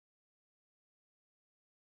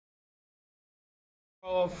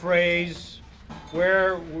Phrase,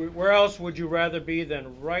 where else would you rather be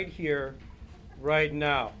than right here, right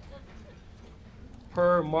now?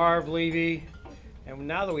 Per Marv Levy. And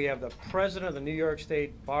now that we have the president of the New York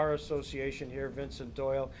State Bar Association here, Vincent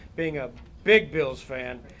Doyle, being a big Bills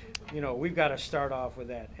fan, you know, we've got to start off with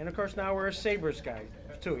that. And of course now we're a Sabres guy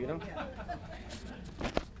too, you know.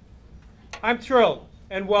 I'm thrilled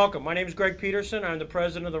and welcome. My name is Greg Peterson. I'm the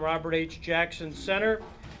president of the Robert H. Jackson Center.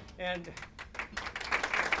 And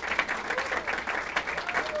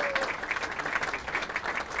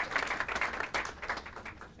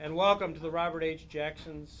welcome to the Robert H.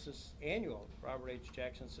 Jackson's annual Robert H.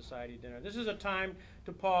 Jackson Society Dinner. This is a time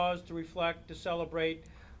to pause, to reflect, to celebrate,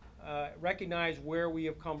 recognize where we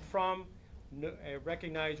have come from,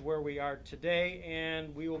 recognize where we are today,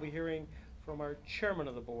 and we will be hearing from our chairman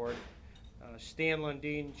of the board, Stan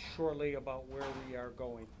Lundeen, shortly about where we are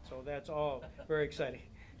going. So that's all very exciting.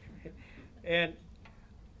 And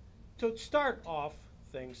to start off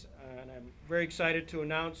things, and I'm very excited to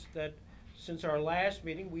announce that since our last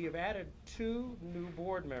meeting, we have added 2 new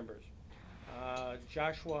board members,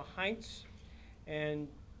 Joshua Heinz and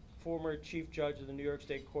former Chief Judge of the New York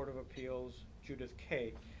State Court of Appeals, Judith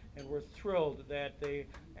Kaye. And we're thrilled that they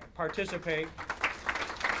participate.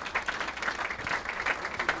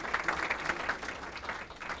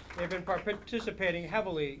 They've been participating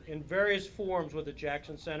heavily in various forms with the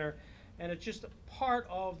Jackson Center, and it's just part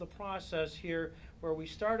of the process here where we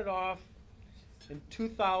started off in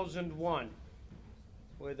 2001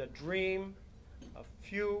 with a dream, a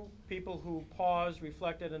few people who paused,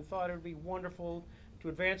 reflected, and thought it would be wonderful to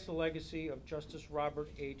advance the legacy of Justice Robert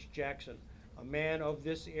H. Jackson, a man of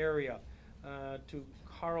this area, to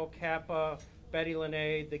Carl Kappa, Betty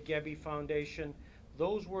LeNay, the Gebby Foundation.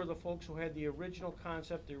 Those were the folks who had the original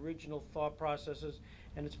concept, the original thought processes,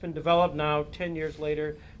 and it's been developed now 10 years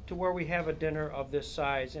later to where we have a dinner of this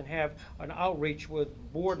size and have an outreach with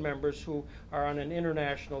board members who are on an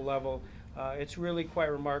international level. It's really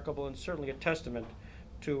quite remarkable and certainly a testament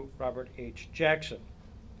to Robert H. Jackson.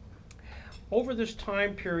 Over this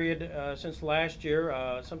time period since last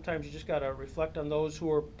year, sometimes you just got to reflect on those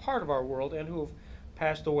who are part of our world and who have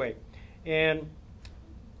passed away. And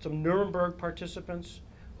some Nuremberg participants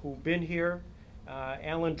who've been here,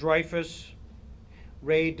 Alan Dreyfus,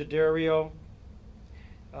 Ray Daddario,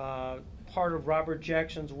 part of Robert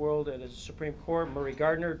Jackson's world at the Supreme Court. Murray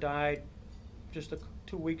Gardner died just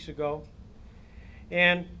 2 weeks ago.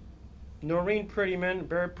 And Noreen Prettyman,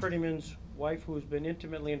 Barrett Prettyman's wife, who's been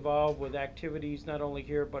intimately involved with activities not only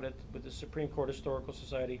here but with the Supreme Court Historical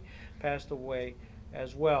Society, passed away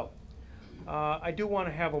as well. I do want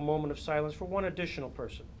to have a moment of silence for one additional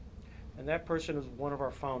person, and that person is one of our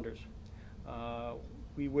founders.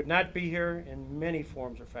 We would not be here in many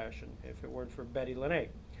forms or fashion if it weren't for Betty LeNay.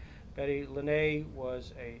 Betty LeNay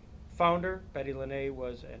was a founder. Betty LeNay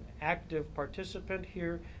was an active participant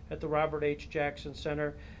here at the Robert H. Jackson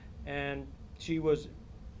Center, and she was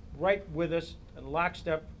right with us in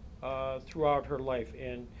lockstep throughout her life,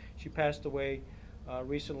 and she passed away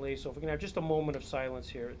recently. So if we can have just a moment of silence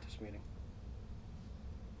here at this meeting.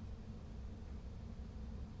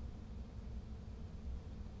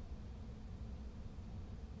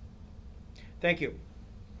 Thank you.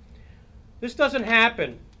 This doesn't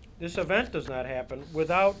happen, this event does not happen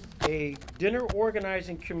without a dinner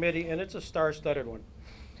organizing committee, and it's a star-studded one.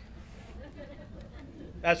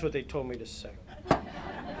 That's what they told me to say.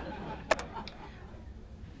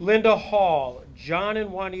 Linda Hall, John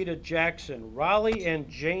and Juanita Jackson, Raleigh and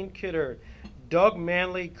Jane Kidder, Doug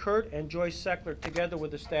Manley, Kurt and Joyce Seckler, together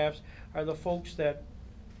with the staffs, are the folks that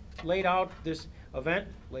laid out this event,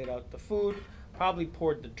 laid out the food, probably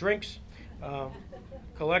poured the drinks,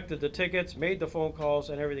 collected the tickets, made the phone calls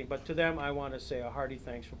and everything. But to them, I want to say a hearty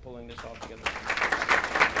thanks for pulling this all together.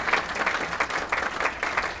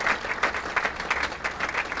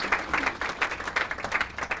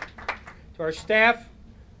 To our staff,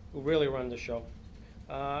 who really run the show,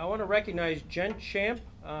 I want to recognize Jen Champ,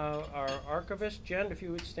 our archivist. Jen, if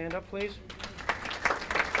you would stand up, please.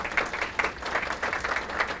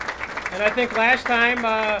 And I think last time,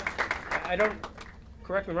 I don't,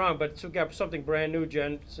 correct me wrong, but we got something brand new,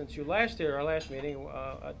 Jen, since you last did our last meeting,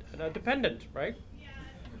 a dependent, right? Yeah, it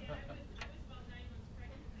was about 9 months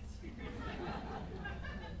pregnant.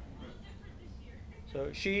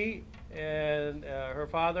 So she and her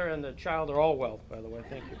father and the child are all well, by the way.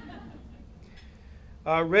 Thank you.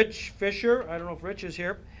 Rich Fisher, I don't know if Rich is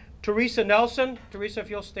here. Teresa Nelson. Teresa, if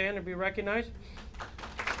you'll stand and be recognized.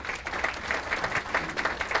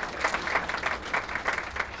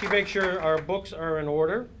 She makes sure our books are in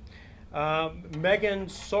order. Megan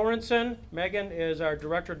Sorensen. Megan is our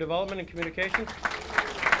Director of Development and Communications.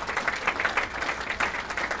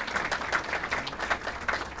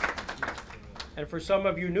 And for some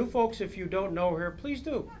of you new folks, if you don't know her, please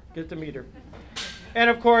do get to meet her. And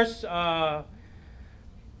of course, what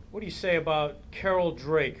do you say about Carol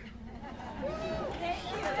Drake?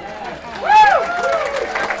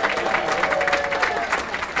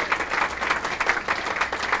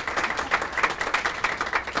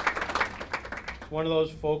 One of those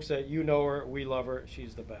folks that you know her, we love her,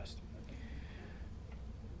 she's the best.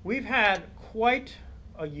 We've had quite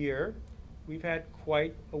a year, we've had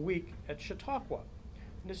quite a week at Chautauqua.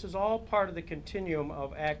 And this is all part of the continuum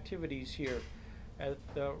of activities here at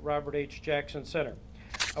the Robert H. Jackson Center.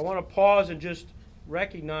 I want to pause and just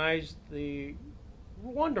recognize the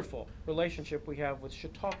wonderful relationship we have with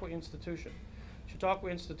Chautauqua Institution. Chautauqua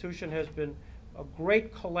Institution has been a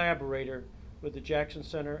great collaborator with the Jackson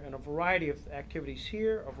Center and a variety of activities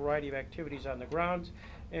here, a variety of activities on the grounds.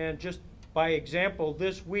 And just by example,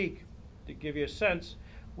 this week, to give you a sense,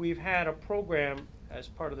 we've had a program as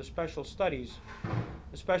part of the special studies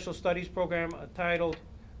program entitled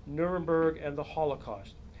Nuremberg and the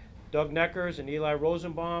Holocaust. Doug Neckers and Eli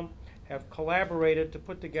Rosenbaum have collaborated to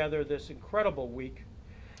put together this incredible week,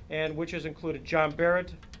 and which has included John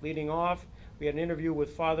Barrett leading off. We had an interview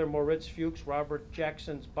with Father Moritz Fuchs, Robert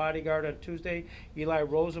Jackson's bodyguard, on Tuesday. Eli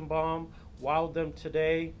Rosenbaum wowed them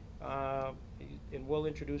today, and we'll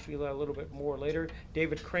introduce Eli a little bit more later.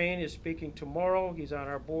 David Crane is speaking tomorrow. He's on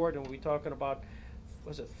our board, and we'll be talking about,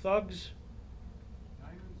 was it thugs?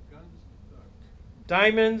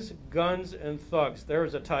 Diamonds, Guns, and Thugs.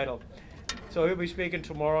 There's a title. So he'll be speaking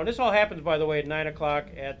tomorrow. And this all happens, by the way, at 9 o'clock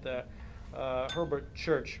at the Herbert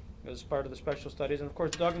Church as part of the special studies. And of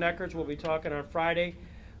course, Doug Neckers will be talking on Friday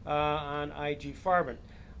on IG Farben.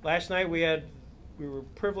 Last night we were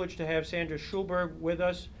privileged to have Sandra Schulberg with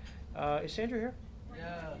us. Is Sandra here?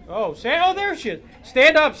 Yeah. Oh, there she is.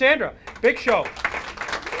 Stand up, Sandra. Big show.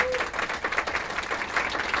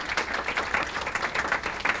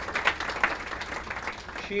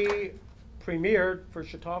 She premiered, for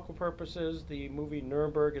Chautauqua purposes, the movie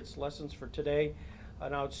Nuremberg, Its Lessons for Today,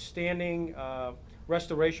 an outstanding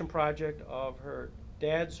restoration project of her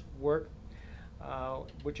dad's work,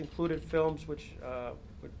 which included films which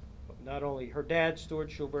not only her dad, Stuart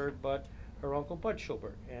Schulberg, but her uncle, Bud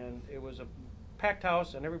Schulberg. And it was a packed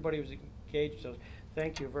house, and everybody was engaged, so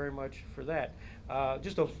thank you very much for that.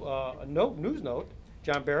 Just a news note,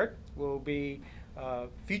 John Barrett will be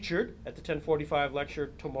featured at the 10:45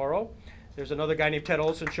 lecture tomorrow. There's another guy named Ted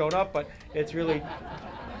Olson showing up, but it's really...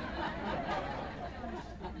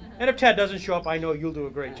 And if Ted doesn't show up, I know you'll do a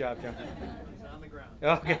great job, John. He's on the ground.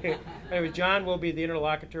 Okay. Anyway, John will be the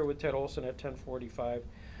interlocutor with Ted Olson at 10:45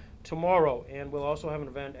 tomorrow. And we'll also have an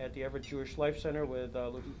event at the Everett Jewish Life Center with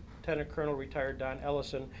Lieutenant Colonel retired Don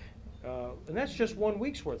Ellison. And that's just 1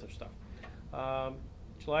 week's worth of stuff.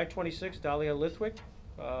 July 26th, Dahlia Lithwick,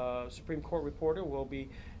 Supreme Court reporter, will be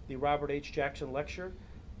the Robert H. Jackson lecture.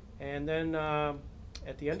 And then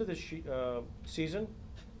at the end of this season,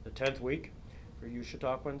 the 10th week, for you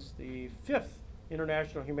Chautauquans, the 5th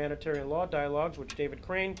International Humanitarian Law Dialogues, which David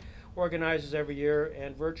Crane organizes every year,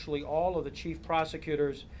 and virtually all of the chief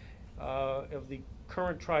prosecutors of the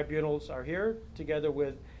current tribunals are here, together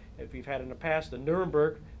with, as we've had in the past, the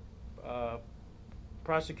Nuremberg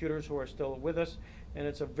prosecutors who are still with us. And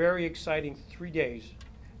it's a very exciting 3 days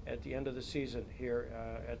at the end of the season here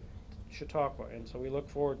at Chautauqua. And so we look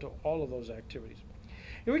forward to all of those activities.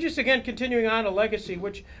 And we're just, again, continuing on a legacy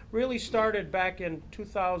which really started back in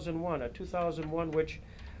 2001, which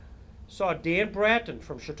saw Dan Bratton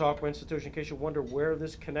from Chautauqua Institution. In case you wonder where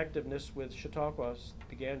this connectiveness with Chautauqua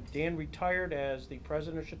began, Dan retired as the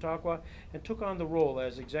president of Chautauqua and took on the role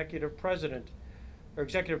as executive president or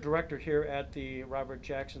executive director here at the Robert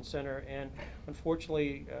Jackson Center, and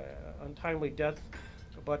unfortunately, untimely death.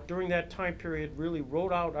 But during that time period, really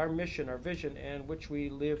wrote out our mission, our vision, and which we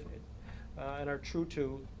live and are true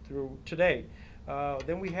to through today.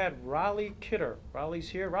 Then we had Raleigh Kidder. Raleigh's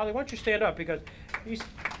here. Raleigh, why don't you stand up, because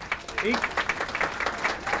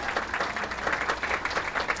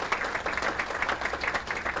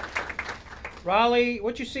Raleigh,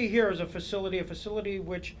 what you see here is a facility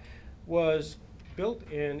which was built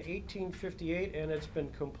in 1858, and it's been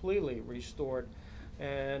completely restored.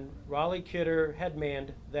 And Raleigh Kidder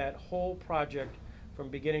headmanned that whole project from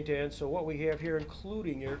beginning to end. So what we have here,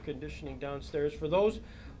 including air conditioning downstairs, for those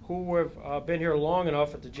who have been here long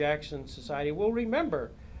enough at the Jackson Society will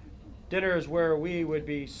remember dinner is where we would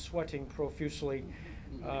be sweating profusely.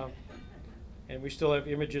 And we still have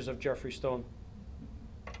images of Jeffrey Stone,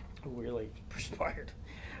 who really perspired.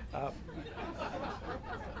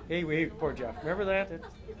 Hey, poor Jeff. Remember that?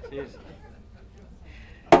 Jeez.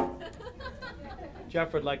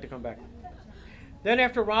 Jeff would like to come back. Then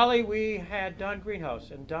after Raleigh, we had Don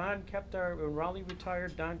Greenhouse, and Don kept when Raleigh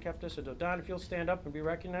retired, Don kept us. So Don, if you'll stand up and be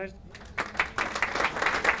recognized.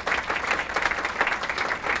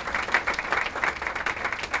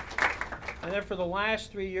 And then for the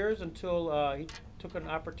last 3 years, until he took an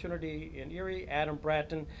opportunity in Erie, Adam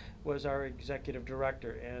Bratton was our executive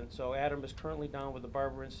director. And so Adam is currently down with the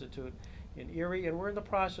Barber Institute in Erie, and we're in the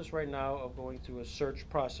process right now of going through a search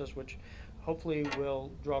process, which hopefully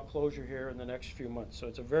will draw closure here in the next few months. So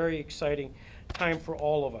it's a very exciting time for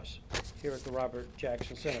all of us here at the Robert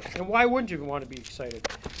Jackson Center. And why wouldn't you want to be excited?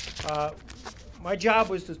 My job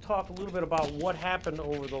was to talk a little bit about what happened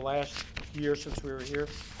over the last year since we were here.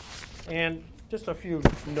 And just a few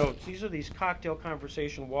notes. These are these cocktail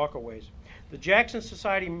conversation walkaways. The Jackson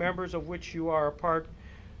Society, members of which you are a part,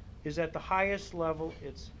 is at the highest level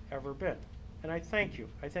it's ever been. And I thank you.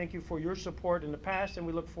 I thank you for your support in the past, and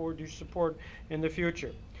we look forward to your support in the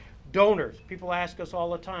future. Donors. People ask us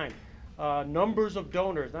all the time. Numbers of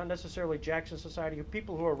donors, not necessarily Jackson Society,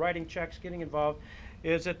 people who are writing checks, getting involved,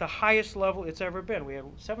 is at the highest level it's ever been. We had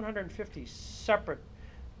 750 separate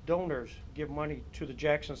donors give money to the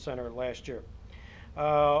Jackson Center last year.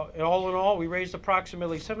 All in all, we raised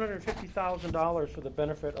approximately $750,000 for the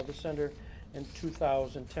benefit of the center in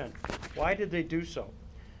 2010. Why did they do so?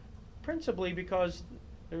 Principally because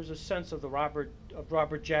there's a sense of Robert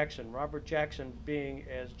Jackson. Robert Jackson being,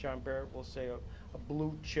 as John Barrett will say, a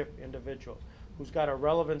blue chip individual who's got a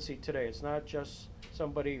relevancy today. It's not just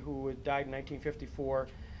somebody who had died in 1954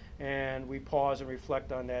 and we pause and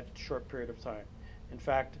reflect on that short period of time. In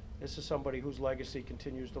fact, this is somebody whose legacy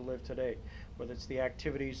continues to live today, whether it's the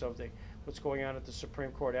activities of what's going on at the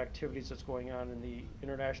Supreme Court, activities that's going on in the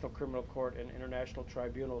International Criminal Court and international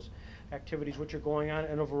tribunals, activities which are going on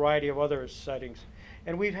in a variety of other settings.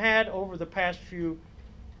 And we've had, over the past few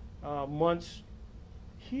months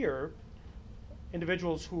here,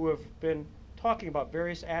 individuals who have been talking about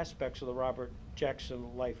various aspects of the Robert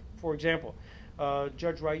Jackson life. For example,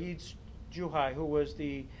 Judge Raeed Juhai, who was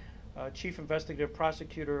the chief investigative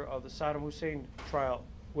prosecutor of the Saddam Hussein trial,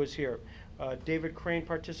 was here. David Crane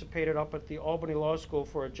participated up at the Albany Law School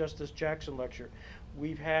for a Justice Jackson lecture.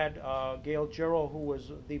 We've had Gail Jarrell, who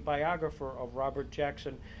was the biographer of Robert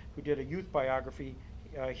Jackson, who did a youth biography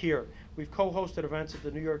here. We've co-hosted events at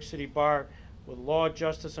the New York City Bar with Law,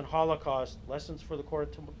 Justice, and Holocaust, Lessons for the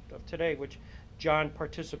Court of Today, which John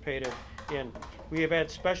participated in. We have had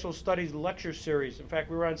special studies lecture series. In fact,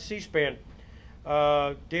 we were on C-SPAN.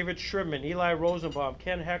 David Shribman, Eli Rosenbaum,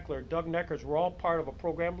 Ken Heckler, Doug Neckers were all part of a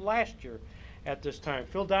program last year at this time.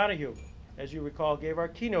 Phil Donahue, as you recall, gave our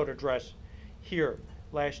keynote address here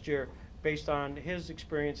last year based on his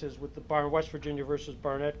experiences with the West Virginia versus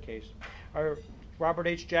Barnett case. Our Robert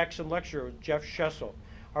H. Jackson lecture with Jeff Schessel.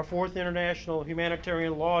 Our 4th International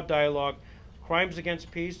Humanitarian Law Dialogue, Crimes Against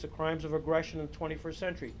Peace, the Crimes of Aggression in the 21st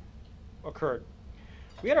Century, occurred.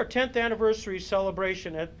 We had our 10th anniversary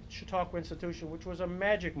celebration at Chautauqua Institution, which was a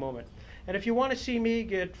magic moment. And if you want to see me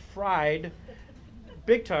get fried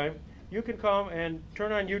big time, you can come and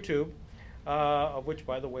turn on YouTube, of which,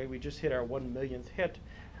 by the way, we just hit our 1 millionth hit.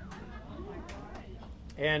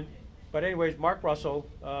 But anyways, Mark Russell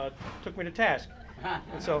took me to task.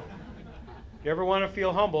 And so if you ever want to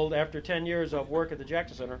feel humbled after 10 years of work at the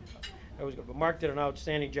Jackson Center, it was good. But Mark did an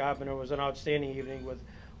outstanding job, and it was an outstanding evening with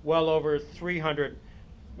well over 300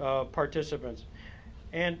 participants.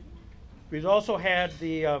 And we've also had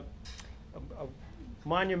the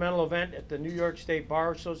monumental event at the New York State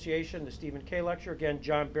Bar Association, the Stephen Kay Lecture. Again,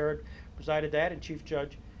 John Barrett presided that, and Chief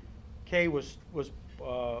Judge Kay was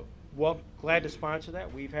glad to sponsor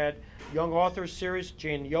that. We've had Young Authors Series,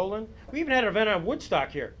 Jane Yolen. We even had an event on Woodstock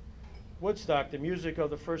here. Woodstock, the music of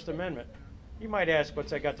the First Amendment. You might ask,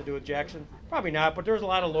 what's that got to do with Jackson? Probably not, but there was a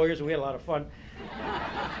lot of lawyers and we had a lot of fun.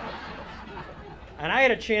 And I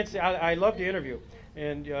had a chance, I love to interview.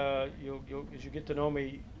 And as you get to know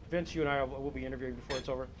me, Vince, you and I will be interviewing before it's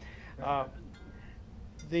over.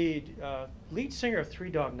 The lead singer of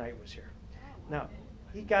Three Dog Night was here. Now,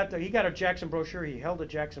 he got a Jackson brochure, he held a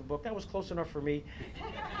Jackson book. That was close enough for me.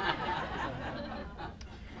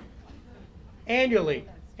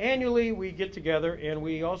 Annually, we get together and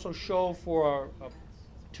we also show for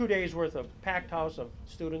 2 days worth of packed house of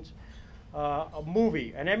students a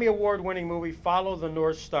movie, an Emmy Award-winning movie, Follow the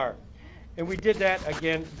North Star. And we did that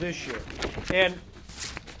again this year. And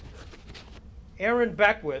Aaron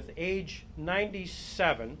Beckwith, age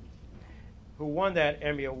 97, who won that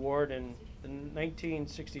Emmy Award in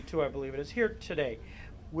 1962, I believe it is, here today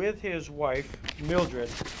with his wife, Mildred.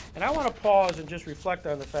 And I want to pause and just reflect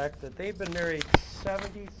on the fact that they've been married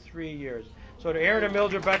 73 years. So to Aaron and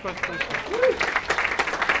Mildred Beckwith, please.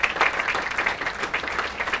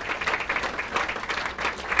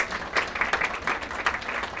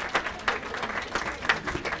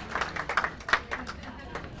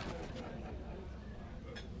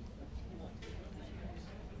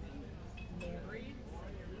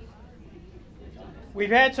 We've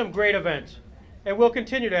had some great events, and we'll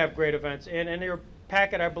continue to have great events. And in your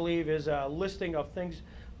packet, I believe, is a listing of things,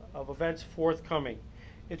 of events forthcoming.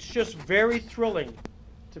 It's just very thrilling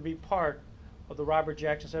to be part of the Robert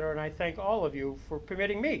Jackson Center, and I thank all of you for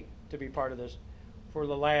permitting me to be part of this for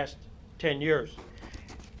the last 10 years.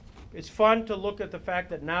 It's fun to look at the fact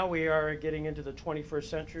that now we are getting into the 21st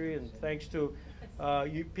century, and thanks to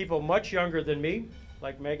you people much younger than me,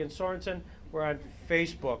 like Megan Sorensen, we're on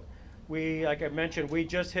Facebook. We, like I mentioned, we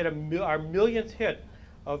just hit our millionth hit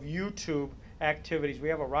of YouTube activities. We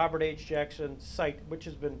have a Robert H. Jackson site, which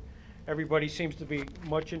has been, everybody seems to be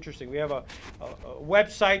much interesting. We have a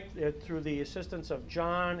website through the assistance of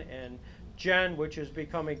John and Jen, which is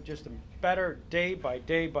becoming just better day by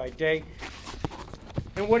day by day.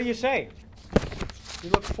 And what do you say? We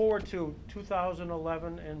look forward to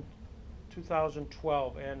 2011 and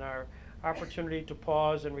 2012 and our opportunity to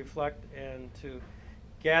pause and reflect and to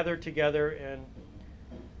gather together and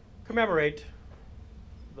commemorate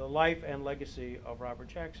the life and legacy of Robert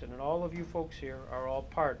Jackson. And all of you folks here are all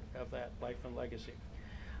part of that life and legacy.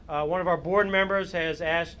 One of our board members has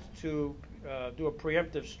asked to do a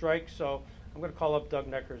preemptive strike, so I'm going to call up Doug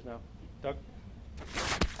Neckers now. Doug?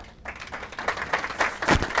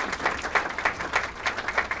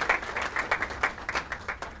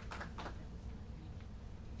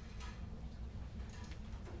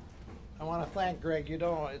 I want to thank Greg. You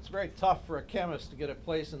know, it's very tough for a chemist to get a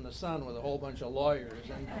place in the sun with a whole bunch of lawyers.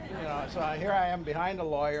 And, you know, so here I am behind a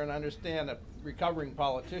lawyer and understand a recovering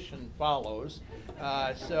politician follows.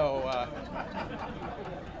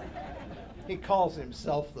 He calls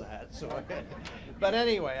himself that. So, but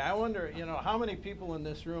anyway, I wonder, you know, how many people in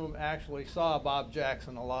this room actually saw Bob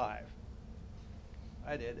Jackson alive?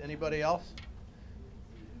 I did. Anybody else?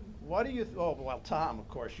 What do you, oh, well, Tom, of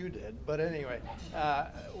course, you did. But anyway,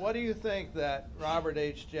 what do you think that Robert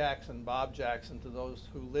H. Jackson, Bob Jackson, to those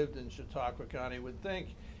who lived in Chautauqua County, would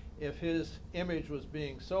think if his image was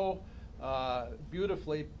being so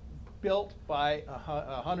beautifully built by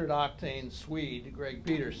a 100-octane Swede, Greg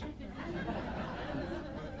Peterson?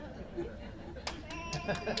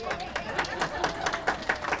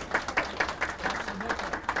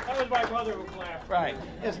 That was my mother who clapped. Right.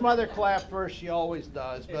 His mother clapped first. She always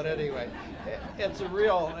does. But anyway, it's a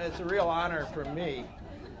real honor for me.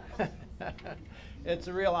 It's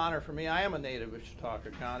a real honor for me. I am a native of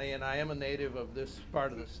Chautauqua County, and I am a native of this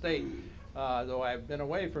part of the state. Though I've been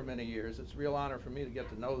away for many years, it's a real honor for me to get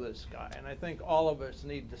to know this guy. And I think all of us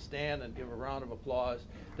need to stand and give a round of applause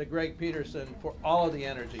to Greg Peterson for all of the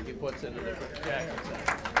energy he puts into the Jackson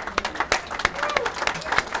Center.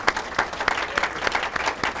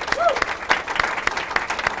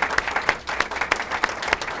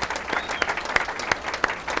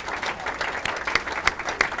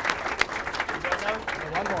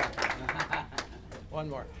 One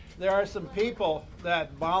more. There are some people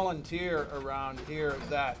that volunteer around here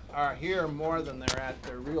that are here more than they're at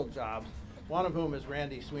their real jobs. One of whom is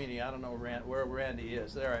Randy Sweeney. I don't know where Randy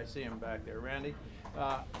is. There, I see him back there. Randy.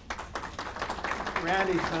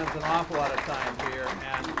 Randy spends an awful lot of time here,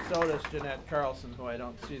 and so does Jeanette Carlson, who I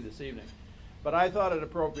don't see this evening. But I thought it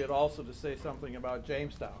appropriate also to say something about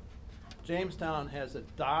Jamestown. Jamestown has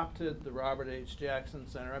adopted the Robert H. Jackson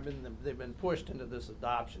Center. They've been pushed into this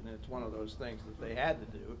adoption. It's one of those things that they had to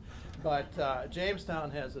do. But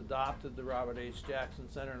Jamestown has adopted the Robert H. Jackson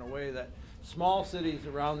Center in a way that small cities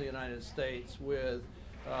around the United States with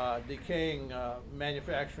decaying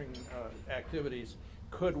manufacturing activities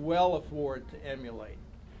could well afford to emulate.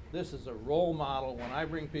 This is a role model. When I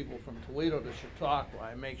bring people from Toledo to Chautauqua,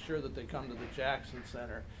 I make sure that they come to the Jackson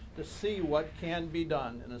Center to see what can be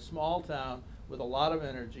done in a small town with a lot of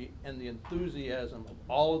energy and the enthusiasm of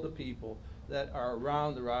all of the people that are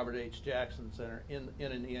around the Robert H. Jackson Center in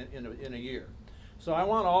a year. So I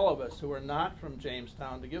want all of us who are not from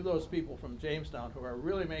Jamestown to give those people from Jamestown who are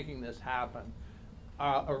really making this happen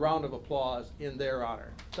a round of applause in their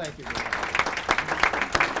honor. Thank you very much.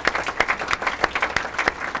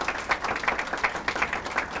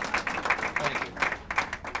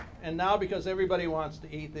 And now, because everybody wants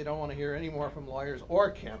to eat, they don't want to hear any more from lawyers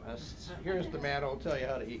or chemists. Here's the man who'll tell you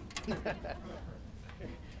how to eat.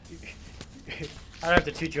 I don't have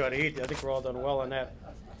to teach you how to eat. I think we're all done well on that.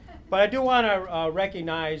 But I do want to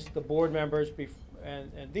recognize the board members,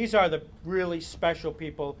 and these are the really special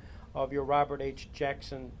people of your Robert H.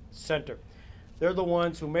 Jackson Center. They're the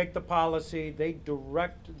ones who make the policy, they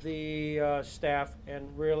direct the staff, and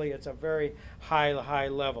really it's a very high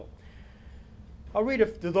level. I'll read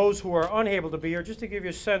to those who are unable to be here, just to give you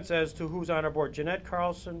a sense as to who's on our board. Jeanette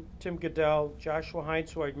Carlson, Tim Goodell, Joshua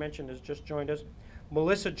Heinz, who I mentioned has just joined us,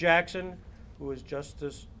 Melissa Jackson, who is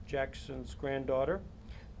Justice Jackson's granddaughter,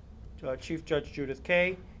 Chief Judge Judith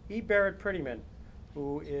Kaye, E. Barrett Prettyman,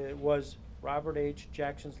 who was Robert H.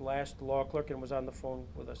 Jackson's last law clerk and was on the phone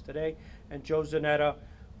with us today, and Joe Zanetta,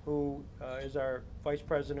 who is our Vice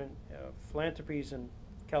President of Philanthropies in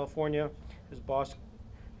California. His boss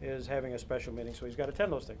is having a special meeting, so he's got to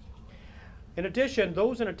attend those things. In addition,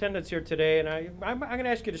 those in attendance here today, and I'm going to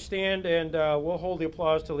ask you to stand, and we'll hold the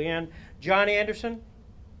applause till the end. John Anderson,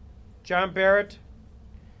 John Barrett,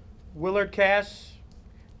 Willard Cass,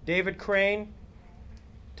 David Crane,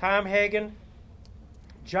 Tom Hagen,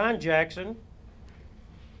 John Jackson,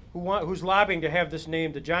 who's lobbying to have this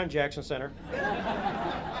named the John Jackson Center.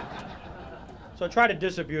 So try to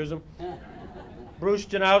disabuse him. Bruce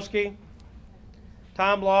Janowski,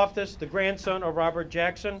 Tom Loftus, the grandson of Robert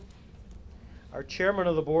Jackson, our chairman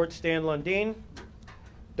of the board, Stan Lundeen,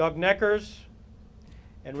 Doug Neckers,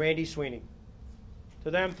 and Randy Sweeney. To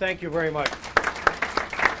them, thank you very much.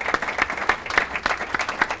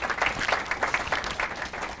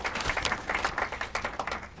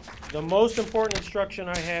 The most important instruction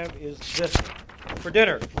I have is this. For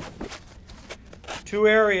dinner, 2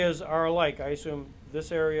 areas are alike. I assume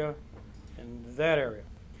this area and that area.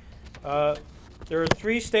 There are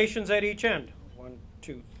 3 stations at each end. 1,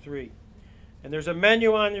 2, 3. And there's a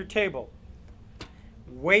menu on your table.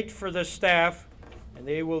 Wait for the staff, and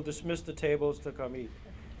they will dismiss the tables to come eat.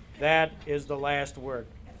 That is the last word.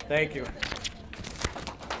 Thank you.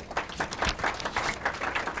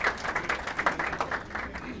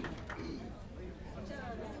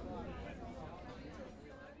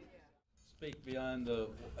 Speak beyond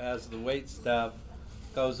as the wait staff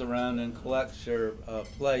goes around and collects your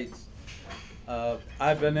plates.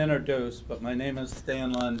 I've been introduced, but my name is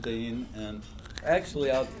Stan Lundeen, and actually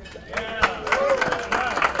I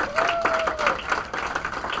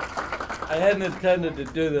hadn't intended to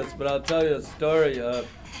do this, but I'll tell you a story.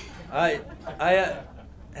 I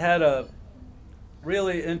had a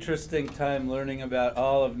really interesting time learning about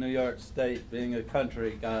all of New York State, being a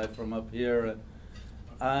country guy from up here.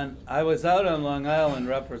 And I was out on Long Island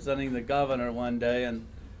representing the governor one day, and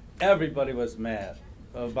everybody was mad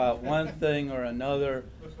about one thing or another.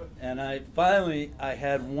 And I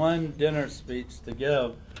had one dinner speech to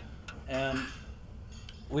give, and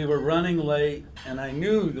we were running late, and I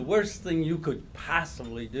knew the worst thing you could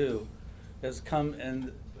possibly do is come,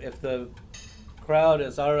 and if the crowd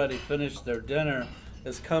has already finished their dinner,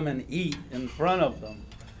 is come and eat in front of them.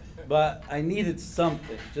 But I needed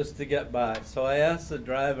something just to get by. So I asked the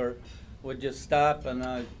driver, would you stop and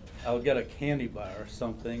I'll get a candy bar or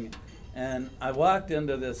something. And I walked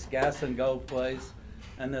into this gas and go place,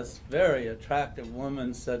 and this very attractive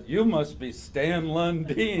woman said, "You must be Stan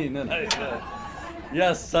Lundeen." And I said,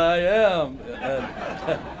 "Yes, I am." And,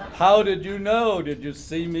 "How did you know? Did you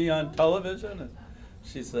see me on television?" And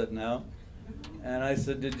she said, "No." And I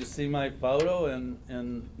said, "Did you see my photo in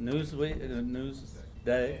Newsweek,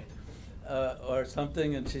 Newsday, or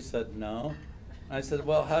something?" And she said, "No." I said,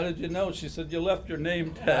 "Well, how did you know?" She said, "You left your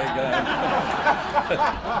name tag on."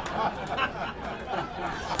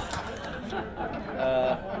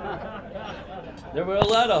 There were a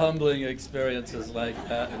lot of humbling experiences like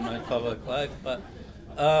that in my public life. But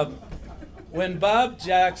when Bob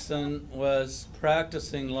Jackson was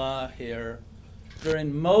practicing law here,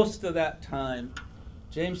 during most of that time,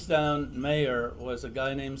 Jamestown mayor was a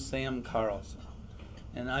guy named Sam Carlson.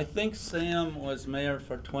 And I think Sam was mayor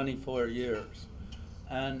for 24 years.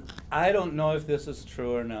 And I don't know if this is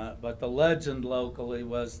true or not, but the legend locally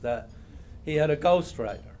was that he had a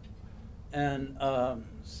ghostwriter. And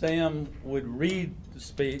Sam would read the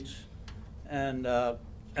speech, and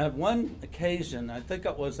at one occasion, I think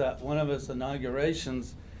it was at one of his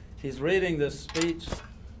inaugurations, he's reading this speech,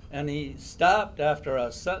 and he stopped after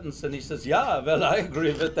a sentence, and he says, "Yeah, well, I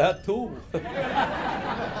agree with that too."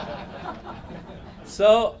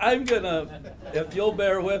 So I'm gonna, if you'll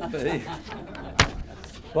bear with me,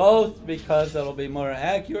 both because it'll be more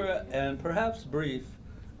accurate and perhaps brief,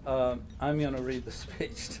 I'm gonna read the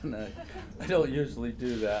speech tonight. I don't usually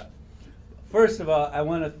do that. First of all, I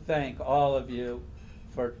want to thank all of you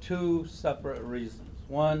for 2 separate reasons.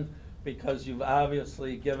 One, because you've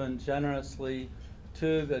obviously given generously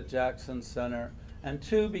to the Jackson Center, and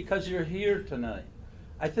 2, because you're here tonight.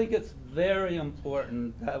 I think it's very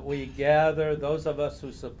important that we gather, those of us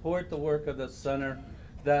who support the work of the center,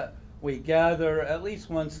 that we gather at least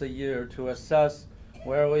once a year to assess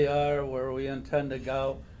where we are, where we intend to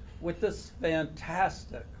go, with this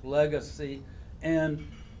fantastic legacy and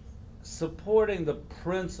supporting the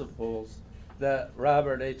principles that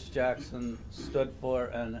Robert H. Jackson stood for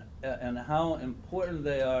and how important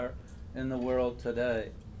they are in the world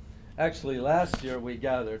today. Actually, last year we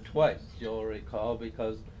gathered twice, you'll recall,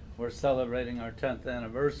 because we're celebrating our 10th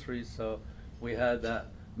anniversary, so we had that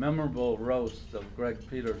memorable roast of Greg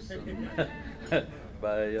Peterson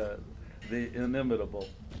by the inimitable.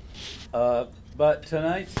 But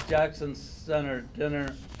tonight's Jackson Center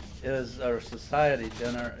dinner is, our society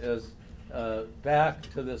dinner is back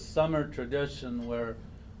to the summer tradition where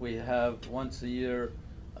we have once a year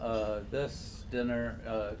this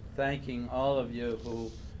dinner, thanking all of you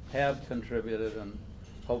who have contributed and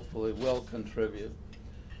hopefully will contribute.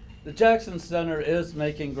 The Jackson Center is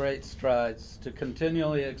making great strides to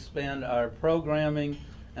continually expand our programming,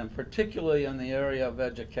 and particularly in the area of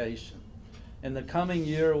education. In the coming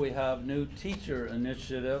year, we have new teacher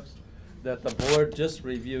initiatives that the board just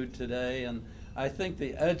reviewed today, and I think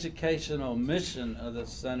the educational mission of the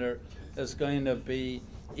center is going to be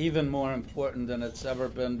even more important than it's ever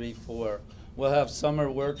been before. We'll have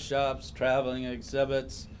summer workshops, traveling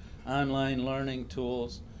exhibits, online learning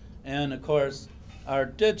tools, and of course, our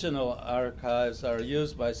digital archives are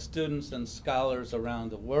used by students and scholars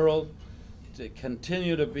around the world to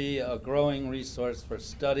continue to be a growing resource for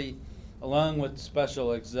study, along with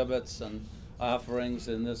special exhibits and offerings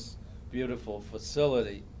in this beautiful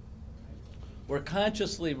facility. We're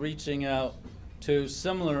consciously reaching out to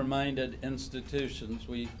similar-minded institutions.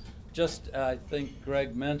 We just, I think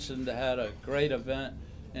Greg mentioned, had a great event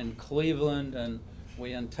in Cleveland, and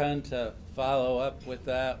we intend to follow up with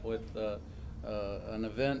that with an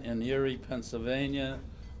event in Erie, Pennsylvania,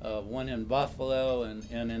 one in Buffalo, and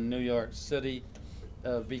in New York City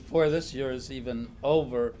before this year is even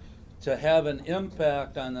over, to have an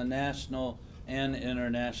impact on the national and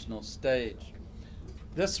international stage.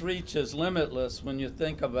 This reach is limitless when you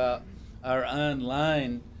think about our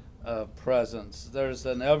online presence. There's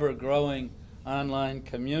an ever-growing online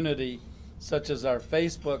community, such as our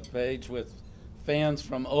Facebook page with fans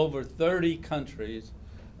from over 30 countries,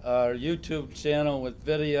 our YouTube channel with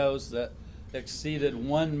videos that exceeded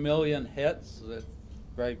 1 million hits, that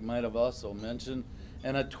Greg might have also mentioned,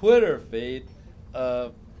 and a Twitter feed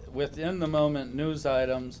with in-the-moment news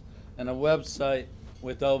items, and a website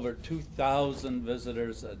with over 2,000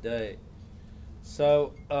 visitors a day.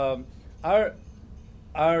 So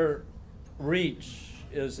our reach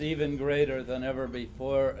is even greater than ever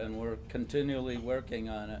before, and we're continually working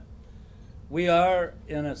on it. We are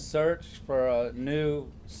in a search for a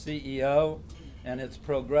new CEO, and it's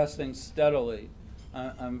progressing steadily.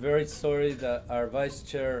 I'm very sorry that our Vice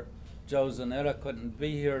Chair, Joe Zanetta, couldn't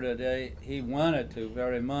be here today. He wanted to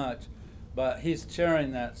very much, but he's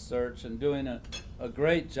chairing that search and doing a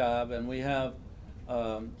great job, and we have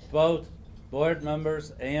both board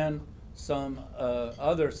members and some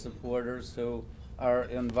other supporters who are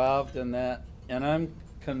involved in that, and I'm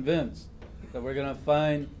convinced that we're going to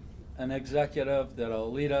find an executive that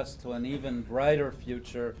will lead us to an even brighter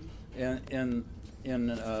future in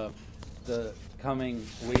the coming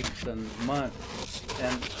weeks and months.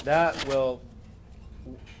 And that will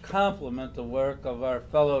complement the work of our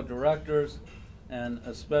fellow directors, and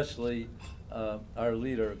especially our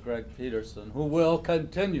leader, Greg Peterson, who will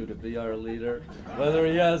continue to be our leader. Whether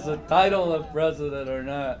he has the title of president or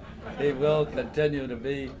not, he will continue to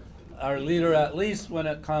be our leader, at least when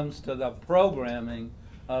it comes to the programming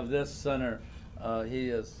of this center. He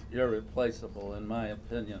is irreplaceable, in my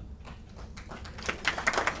opinion.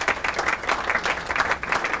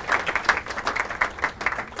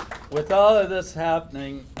 With all of this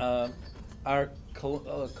happening, our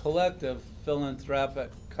collective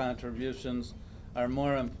philanthropic contributions are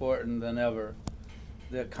more important than ever.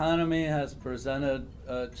 The economy has presented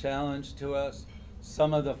a challenge to us.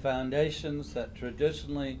 Some of the foundations that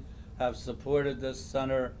traditionally have supported this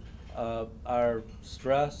center are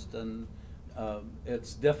stressed, and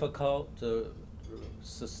it's difficult to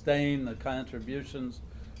sustain the contributions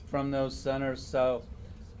from those centers. So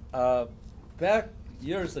back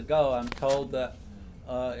years ago, I'm told that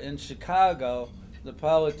in Chicago, the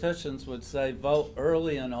politicians would say, vote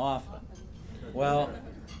early and often. Well,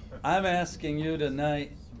 I'm asking you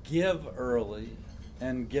tonight, give early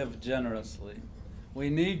and give generously.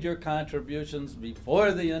 We need your contributions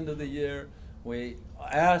before the end of the year. We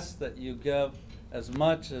ask that you give as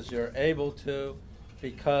much as you're able to,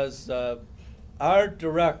 because our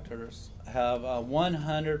directors have a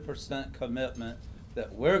 100% commitment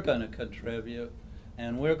that we're going to contribute,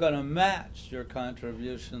 and we're going to match your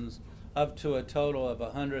contributions up to a total of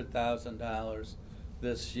 $100,000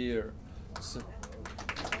 this year. So,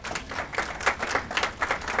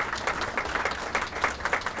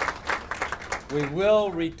 we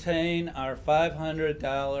will retain our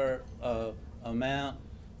 $500 amount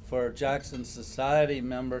for Jackson Society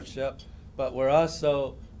membership, but we're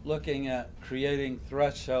also looking at creating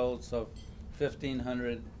thresholds of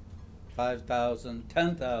 $1,500 $5,000,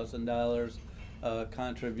 $10,000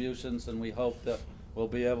 contributions, and we hope that we'll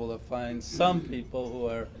be able to find some people who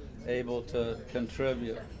are able to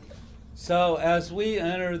contribute. So as we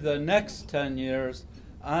enter the next 10 years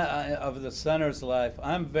of the center's life,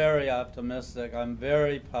 I'm very optimistic. I'm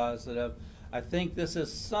very positive. I think this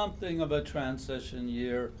is something of a transition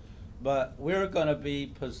year, but we're going to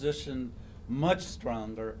be positioned much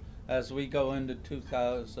stronger as we go into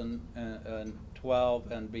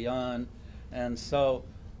 2012 and beyond. And so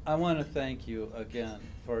I want to thank you again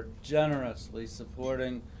for generously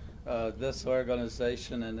supporting this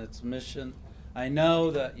organization and its mission. I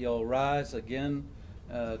know that you'll rise again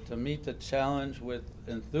to meet the challenge with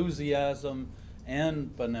enthusiasm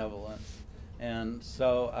and benevolence. And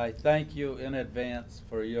so I thank you in advance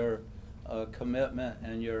for your commitment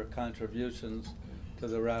and your contributions to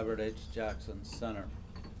the Robert H. Jackson Center.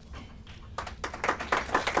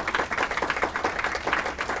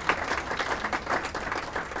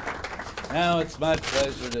 Now it's my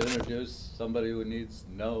pleasure to introduce somebody who needs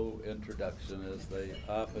no introduction, as they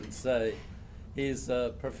often say. He's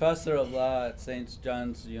a professor of law at St.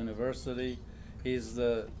 John's University. He's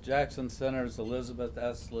the Jackson Center's Elizabeth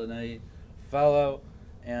S. Lene Fellow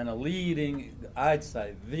and a leading, I'd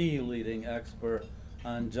say, the leading expert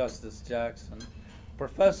on Justice Jackson.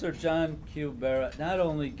 Professor John Q. Barrett not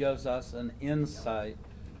only gives us an insight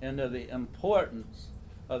into the importance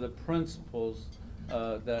of the principles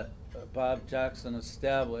that Bob Jackson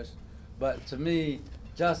established, but to me,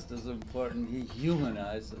 just as important, he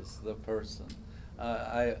humanizes the person.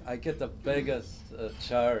 I get the biggest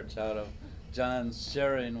charge out of John's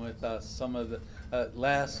sharing with us some of the,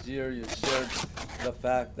 last year you shared the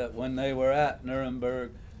fact that when they were at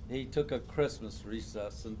Nuremberg, he took a Christmas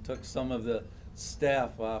recess and took some of the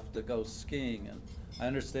staff off to go skiing. And I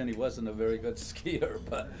understand he wasn't a very good skier,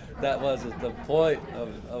 but that wasn't the point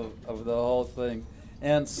of the whole thing.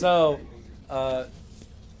 And so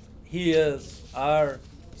he is our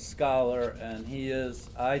scholar, and he is,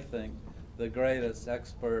 I think, the greatest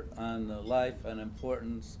expert on the life and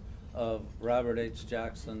importance of Robert H.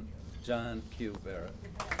 Jackson, John Q. Barrett.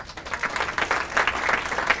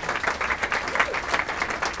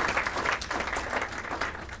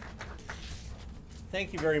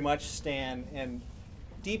 Thank you very much, Stan, and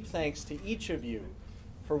deep thanks to each of you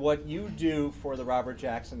for what you do for the Robert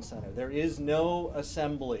Jackson Center. There is no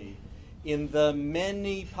assembly in the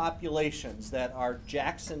many populations that are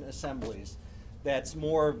Jackson assemblies that's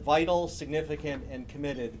more vital, significant, and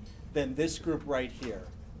committed than this group right here.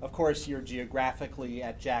 Of course, you're geographically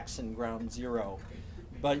at Jackson Ground Zero,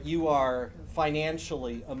 but you are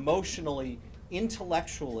financially, emotionally,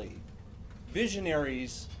 intellectually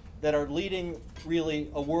visionaries that are leading really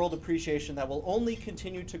a world appreciation that will only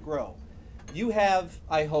continue to grow. You have,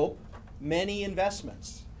 I hope, many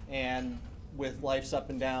investments, and with life's up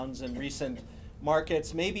and downs and recent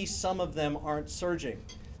markets, maybe some of them aren't surging,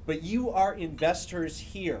 but you are investors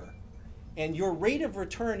here, and your rate of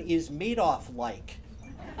return is Madoff-like,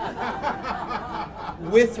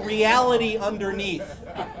 with reality underneath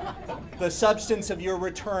the substance of your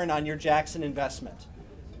return on your Jackson investment.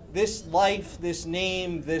 This life, this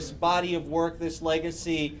name, this body of work, this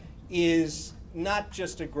legacy is not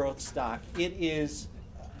just a growth stock. It is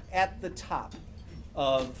at the top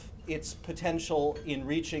of its potential in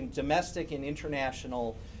reaching domestic and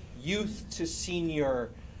international, youth to senior,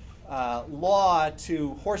 law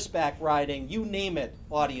to horseback riding, you name it,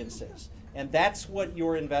 audiences. And that's what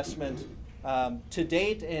your investment to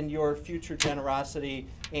date and your future generosity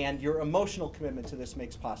and your emotional commitment to this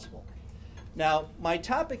makes possible. Now, my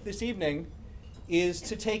topic this evening is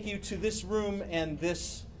to take you to this room and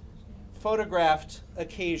this photographed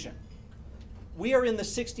occasion. We are in the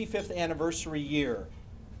 65th anniversary year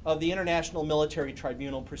of the International Military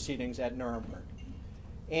Tribunal proceedings at Nuremberg.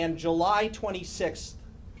 And July 26th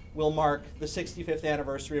will mark the 65th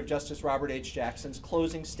anniversary of Justice Robert H. Jackson's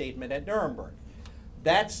closing statement at Nuremberg.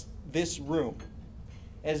 That's this room.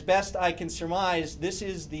 As best I can surmise, this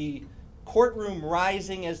is the courtroom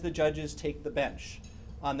rising as the judges take the bench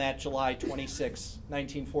on that July 26,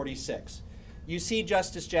 1946. You see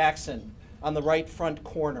Justice Jackson on the right front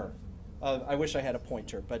corner. I wish I had a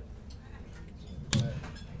pointer, but let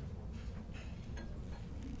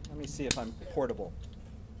me see if I'm portable.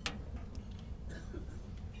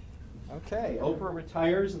 Okay, Oprah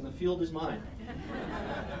retires and the field is mine.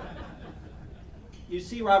 You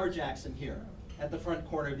see Robert Jackson here at the front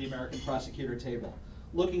corner of the American prosecutor table.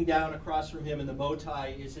 Looking down across from him in the bow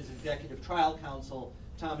tie is his executive trial counsel,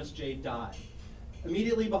 Thomas J. Dye.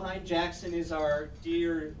 Immediately behind Jackson is our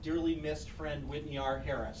dearly missed friend, Whitney R.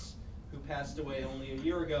 Harris, who passed away only a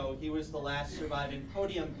year ago. He was the last surviving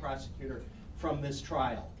podium prosecutor from this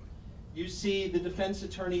trial. You see the defense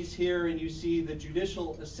attorneys here, and you see the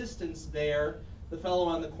judicial assistants there. The fellow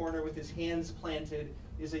on the corner with his hands planted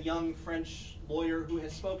is a young French lawyer who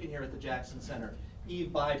has spoken here at the Jackson Center,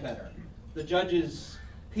 Yves Bybetter. The judges'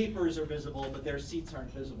 papers are visible, but their seats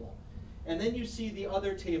aren't visible. And then you see the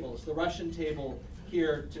other tables, the Russian table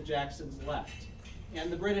here to Jackson's left,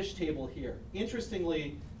 and the British table here.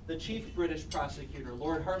 Interestingly, the chief British prosecutor,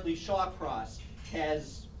 Lord Hartley Shawcross,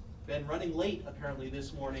 has been running late apparently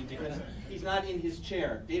this morning because he's not in his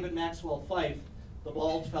chair. David Maxwell Fyfe, the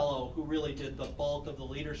bald fellow who really did the bulk of the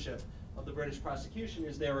leadership of the British prosecution,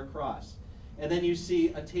 is there across. And then you see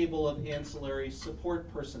a table of ancillary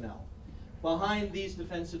support personnel. Behind these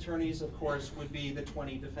defense attorneys, of course, would be the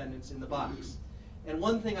 20 defendants in the box. And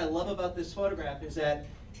one thing I love about this photograph is that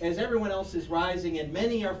as everyone else is rising and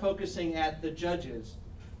many are focusing at the judges,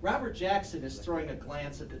 Robert Jackson is throwing a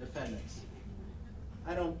glance at the defendants.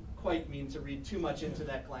 I don't quite mean to read too much into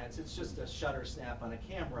that glance. It's just a shutter snap on a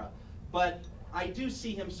camera. But I do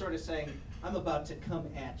see him sort of saying, I'm about to come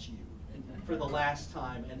at you for the last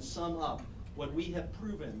time and sum up what we have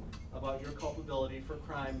proven about your culpability for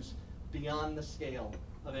crimes beyond the scale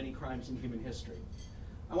of any crimes in human history.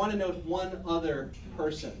 I want to note one other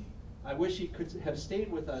person. I wish he could have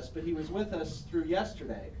stayed with us, but he was with us through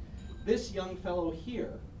yesterday. This young fellow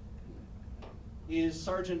here is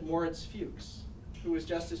Sergeant Moritz Fuchs, who was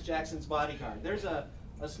Justice Jackson's bodyguard. There's a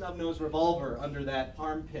snub-nosed revolver under that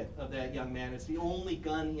armpit of that young man. It's the only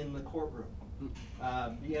gun in the courtroom.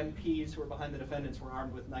 The MPs who were behind the defendants were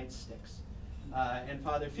armed with nightsticks. And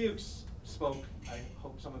Father Fuchs spoke, I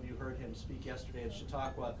hope some of you heard him speak yesterday at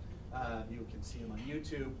Chautauqua. You can see him on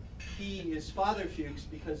YouTube. He is Father Fuchs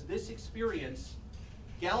because this experience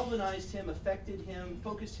galvanized him, affected him,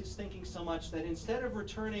 focused his thinking so much that instead of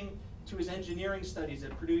returning to his engineering studies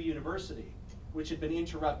at Purdue University, which had been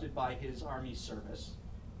interrupted by his Army service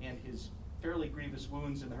and his fairly grievous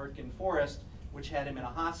wounds in the Hurtgen Forest, which had him in a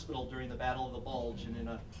hospital during the Battle of the Bulge and in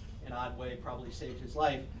an odd way probably saved his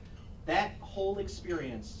life, that whole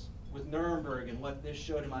experience with Nuremberg and what this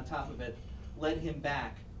showed him on top of it led him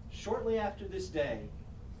back shortly after this day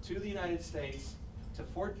to the United States, to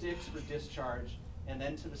Fort Dix for discharge, and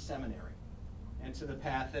then to the seminary, and to the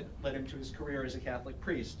path that led him to his career as a Catholic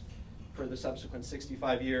priest for the subsequent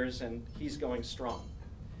 65 years, and he's going strong.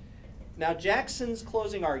 Now, Jackson's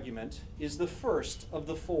closing argument is the first of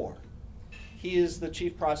the four. He is the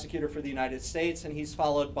chief prosecutor for the United States, and he's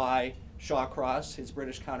followed by Shawcross, his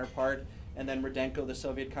British counterpart, and then Rudenko, the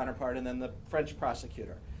Soviet counterpart, and then the French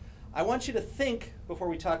prosecutor. I want you to think, before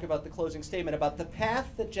we talk about the closing statement, about the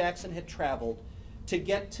path that Jackson had traveled to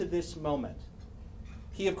get to this moment.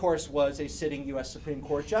 He, of course, was a sitting U.S. Supreme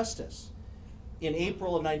Court justice. In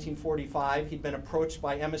April of 1945, he'd been approached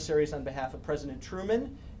by emissaries on behalf of President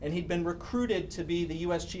Truman, and he'd been recruited to be the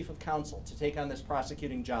U.S. Chief of Counsel to take on this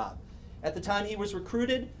prosecuting job. At the time he was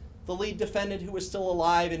recruited, the lead defendant who was still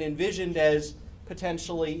alive and envisioned as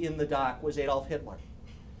potentially in the dock was Adolf Hitler.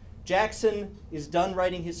 Jackson is done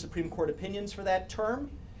writing his Supreme Court opinions for that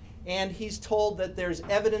term, and he's told that there's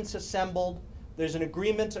evidence assembled, there's an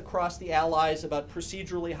agreement across the Allies about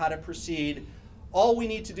procedurally how to proceed. All we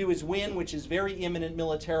need to do is win, which is very imminent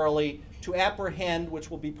militarily, to apprehend,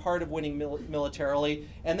 which will be part of winning militarily,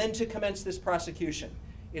 and then to commence this prosecution.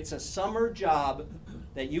 It's a summer job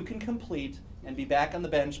that you can complete and be back on the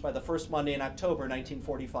bench by the first Monday in October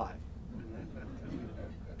 1945.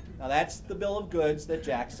 Now that's the bill of goods that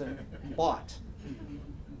Jackson bought.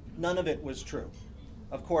 None of it was true.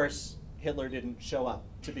 Of course, Hitler didn't show up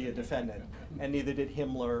to be a defendant, and neither did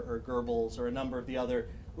Himmler or Goebbels or a number of the other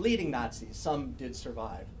leading Nazis. Some did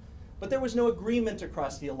survive. But there was no agreement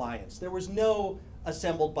across the alliance. There was no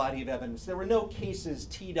assembled body of evidence. There were no cases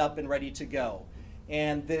teed up and ready to go.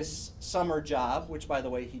 And this summer job, which by the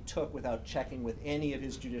way he took without checking with any of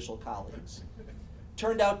his judicial colleagues,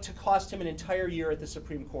 turned out to cost him an entire year at the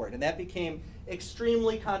Supreme Court. And that became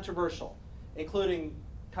extremely controversial, including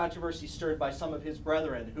controversy stirred by some of his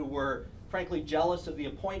brethren who were frankly jealous of the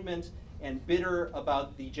appointment and bitter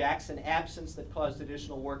about the Jackson absence that caused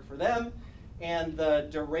additional work for them and the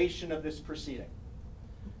duration of this proceeding.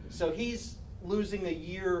 So he's losing a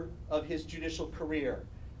year of his judicial career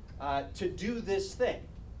to do this thing.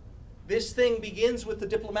 This thing begins with the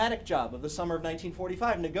diplomatic job of the summer of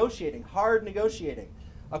 1945, negotiating, hard negotiating,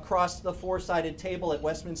 across the four-sided table at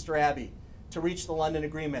Westminster Abbey to reach the London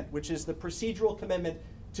Agreement, which is the procedural commitment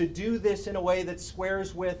to do this in a way that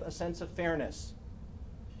squares with a sense of fairness.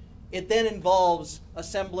 It then involves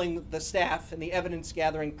assembling the staff and the evidence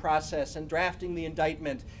gathering process and drafting the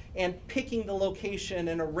indictment and picking the location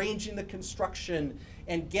and arranging the construction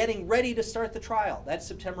and getting ready to start the trial. That's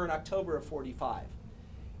September and October of 45.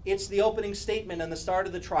 It's the opening statement and the start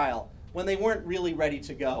of the trial when they weren't really ready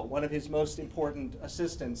to go. One of his most important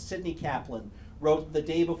assistants, Sidney Kaplan, wrote the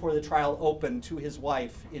day before the trial opened to his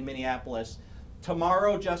wife in Minneapolis,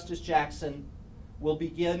 "Tomorrow, Justice Jackson will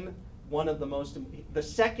begin the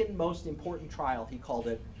second most important trial," he called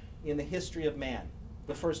it, "in the history of man.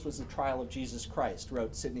 The first was the trial of Jesus Christ,"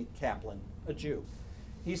 wrote Sidney Kaplan, a Jew.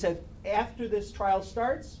 He said, after this trial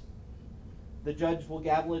starts, the judge will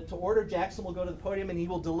gavel it to order. Jackson will go to the podium and he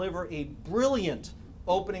will deliver a brilliant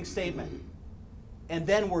opening statement. And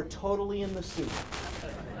then we're totally in the soup.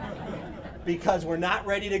 Because we're not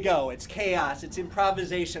ready to go. It's chaos, it's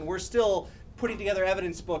improvisation. We're still putting together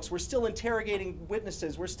evidence books. We're still interrogating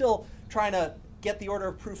witnesses. We're still trying to get the order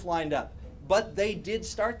of proof lined up. But they did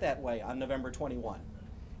start that way on November 21.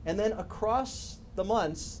 And then across the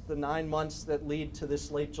months, the 9 months that lead to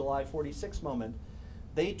this late July 46 moment,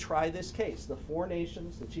 they try this case. The four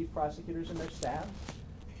nations, the chief prosecutors and their staff.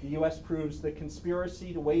 The U.S. proves the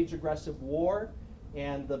conspiracy to wage aggressive war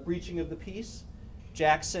and the breaching of the peace.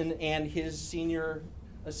 Jackson and his senior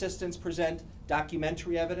assistants present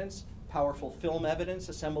documentary evidence, powerful film evidence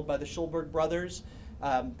assembled by the Schulberg brothers.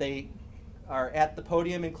 They are at the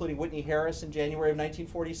podium, including Whitney Harris in January of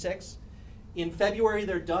 1946. In February,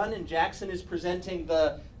 they're done, and Jackson is presenting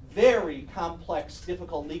the very complex,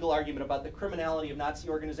 difficult legal argument about the criminality of Nazi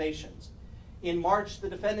organizations. In March, the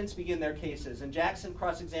defendants begin their cases, and Jackson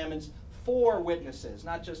cross-examines 4 witnesses,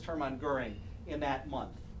 not just Hermann Goering, in that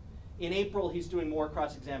month. In April, he's doing more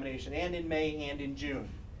cross-examination, and in May and in June.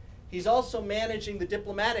 He's also managing the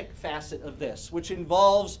diplomatic facet of this, which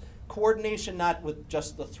involves coordination not with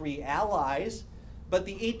just the 3 allies, but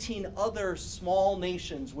the 18 other small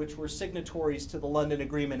nations which were signatories to the London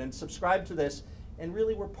Agreement and subscribed to this and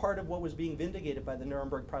really were part of what was being vindicated by the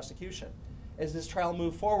Nuremberg prosecution. As this trial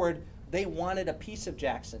moved forward, they wanted a piece of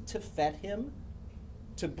Jackson to fet him,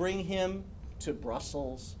 to bring him to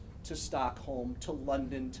Brussels, to Stockholm, to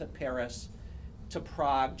London, to Paris, to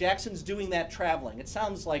Prague. Jackson's doing that traveling. It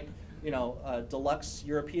sounds like, you know, a deluxe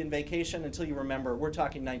European vacation until you remember we're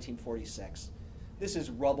talking 1946. This is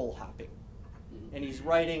rubble hopping. And he's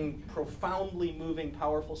writing profoundly moving,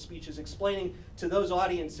 powerful speeches explaining to those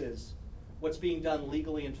audiences what's being done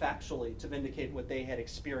legally and factually to vindicate what they had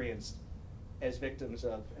experienced as victims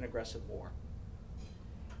of an aggressive war.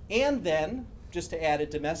 And then, just to add a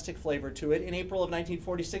domestic flavor to it, in April of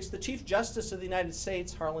 1946, the Chief Justice of the United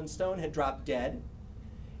States, Harlan Stone, had dropped dead.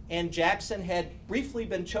 And Jackson had briefly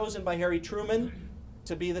been chosen by Harry Truman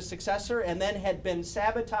to be the successor, and then had been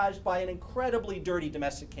sabotaged by an incredibly dirty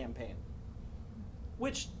domestic campaign,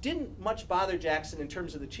 which didn't much bother Jackson in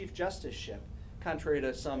terms of the Chief Justice-ship, contrary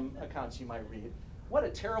to some accounts you might read. What a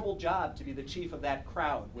terrible job to be the chief of that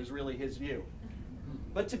crowd was really his view.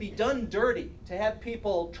 But to be done dirty, to have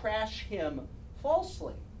people trash him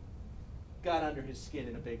falsely, got under his skin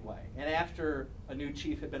in a big way. And after a new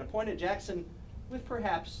chief had been appointed, Jackson, with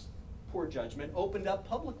perhaps poor judgment, opened up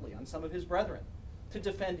publicly on some of his brethren to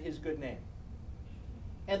defend his good name.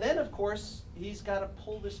 And then, of course, he's got to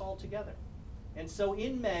pull this all together. And so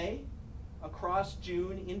in May, across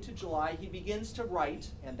June into July, he begins to write,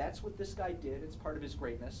 and that's what this guy did, it's part of his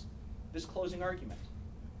greatness, this closing argument.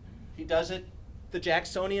 He does it the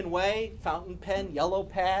Jacksonian way, fountain pen, yellow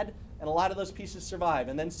pad, and a lot of those pieces survive.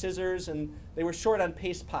 And then scissors, and they were short on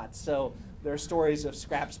paste pots, so there are stories of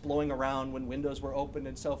scraps blowing around when windows were opened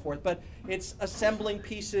and so forth. But it's assembling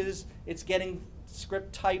pieces, it's getting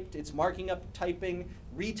script typed, it's marking up typing,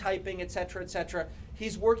 retyping, etc., etc.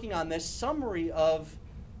 He's working on this summary of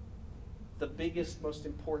the biggest, most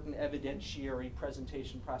important evidentiary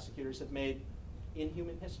presentation prosecutors have made in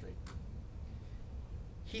human history.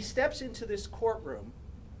 He steps into this courtroom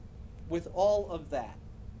with all of that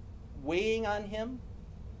weighing on him,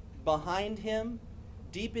 behind him,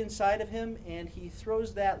 deep inside of him, and he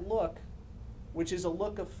throws that look, which is a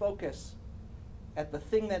look of focus at the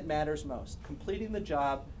thing that matters most, completing the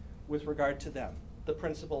job with regard to them, the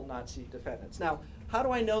principal Nazi defendants. Now, how do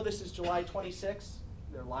I know this is July 26?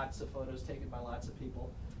 There are lots of photos taken by lots of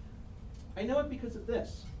people. I know it because of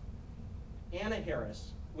this. Anna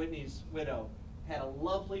Harris, Whitney's widow, had a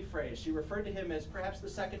lovely phrase. She referred to him as perhaps the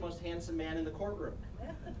second most handsome man in the courtroom.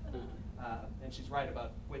 And she's right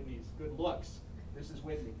about Whitney's good looks. This is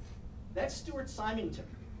Whitney. That's Stuart Symington.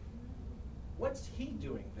 What's he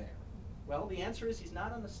doing there? Well, the answer is he's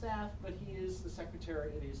not on the staff, but he is the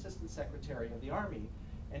secretary, the assistant secretary of the Army.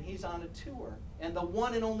 and he's on a tour. And the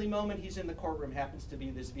one and only moment he's in the courtroom happens to be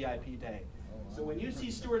this VIP day. So when you see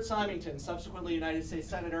Stuart Symington, subsequently United States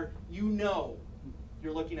Senator, you know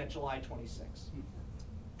you're looking at July 26.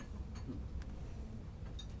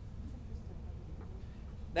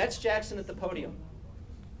 That's Jackson at the podium.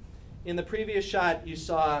 In the previous shot, you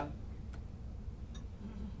saw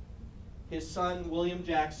his son, William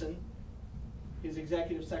Jackson, his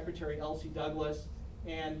executive secretary, Elsie Douglas,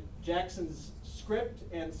 and Jackson's script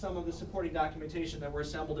and some of the supporting documentation that were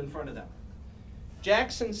assembled in front of them.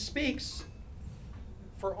 Jackson speaks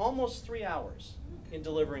for almost 3 hours in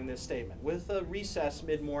delivering this statement, with a recess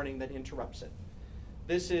mid-morning that interrupts it.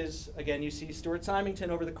 This is, again, you see Stuart Symington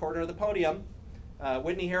over the corner of the podium.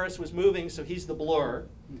 Whitney Harris was moving, so he's the blur.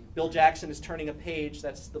 Bill Jackson is turning a page,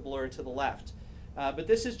 that's the blur to the left. But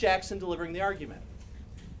this is Jackson delivering the argument.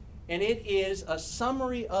 And it is a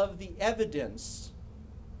summary of the evidence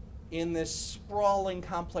in this sprawling,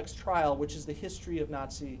 complex trial, which is the history of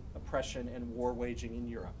Nazi oppression and war waging in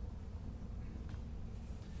Europe.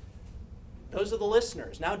 Those are the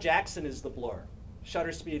listeners. Now Jackson is the blur.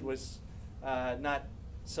 Shutter speed was not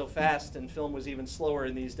so fast, and film was even slower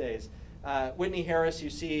in these days. Whitney Harris, you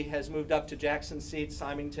see, has moved up to Jackson's seat.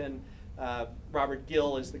 Symington, Robert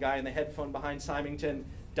Gill is the guy in the headphone behind Symington.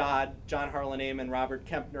 Dodd, John Harlan Amen, Robert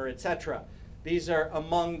Kempner, etc. These are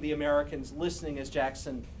among the Americans listening as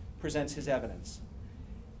Jackson presents his evidence.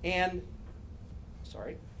 And,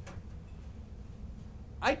 sorry,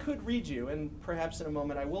 I could read you, and perhaps in a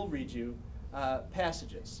moment I will read you,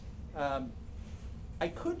 passages. I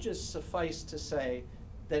could just suffice to say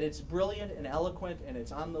that it's brilliant and eloquent, and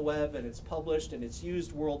it's on the web, and it's published, and it's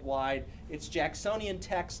used worldwide. It's Jacksonian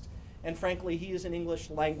text, and frankly, he is an English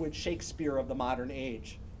language Shakespeare of the modern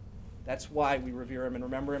age. That's why we revere him and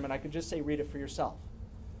remember him, and I could just say read it for yourself.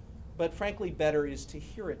 But frankly, better is to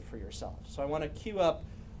hear it for yourself. So I want to cue up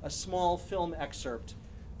a small film excerpt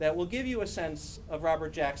that will give you a sense of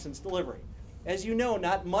Robert Jackson's delivery. As you know,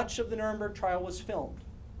 not much of the Nuremberg trial was filmed.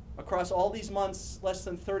 Across all these months, less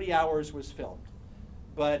than 30 hours was filmed.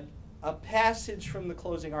 But a passage from the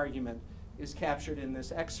closing argument is captured in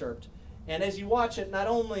this excerpt. And as you watch it, not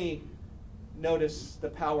only notice the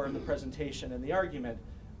power of the presentation and the argument,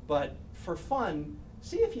 but for fun,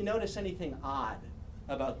 see if you notice anything odd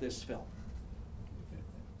about this film.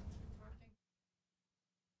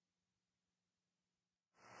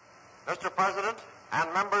 Mr. President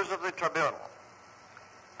and members of the tribunal,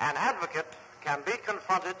 an advocate can be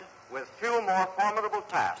confronted with few more formidable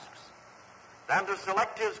tasks than to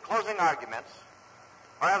select his closing arguments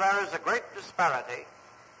where there is a great disparity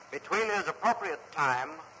between his appropriate time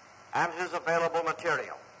and his available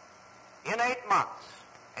material. In 8 months,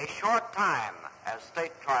 a short time as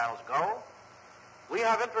state trials go, we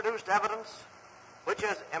have introduced evidence which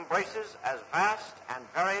embraces as vast and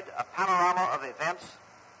varied a panorama of events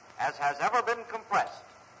as has ever been compressed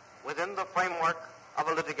within the framework of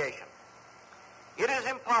a litigation. It is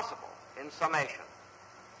impossible, in summation,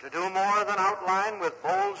 to do more than outline with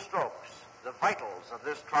bold strokes the vitals of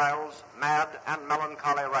this trial's mad and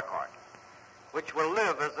melancholy record, which will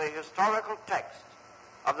live as the historical text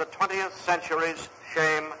of the 20th century's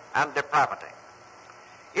shame and depravity.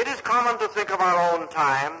 It is common to think of our own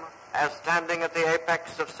time as standing at the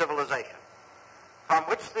apex of civilization, from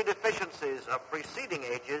which the deficiencies of preceding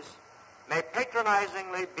ages may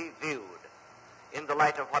patronizingly be viewed in the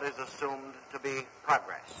light of what is assumed to be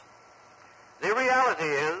progress. The reality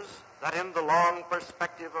is that in the long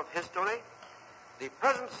perspective of history, the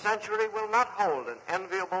present century will not hold an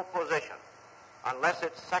enviable position unless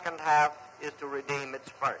its second half is to redeem its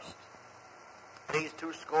first. These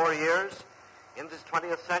 20 years in this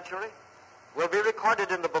 20th century will be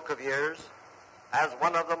recorded in the Book of Years as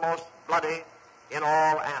one of the most bloody in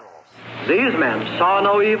all annals. These men saw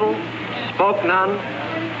no evil, spoke none,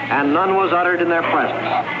 and none was uttered in their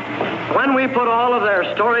presence. When we put all of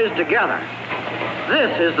their stories together,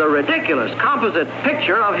 this is the ridiculous composite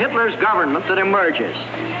picture of Hitler's government that emerges.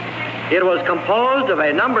 It was composed of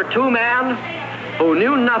a number 2 man who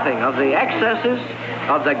knew nothing of the excesses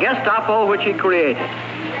of the Gestapo which he created.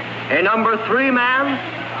 A number 3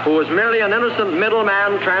 man who was merely an innocent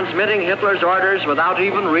middleman transmitting Hitler's orders without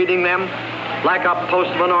even reading them, like a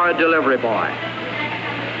postman or a delivery boy.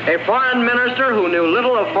 A foreign minister who knew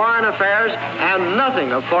little of foreign affairs and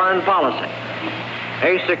nothing of foreign policy.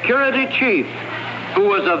 A security chief who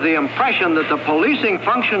was of the impression that the policing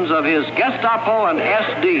functions of his Gestapo and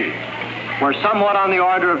SD were somewhat on the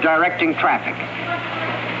order of directing traffic.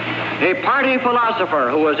 A party philosopher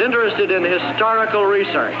who was interested in historical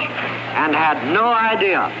research and had no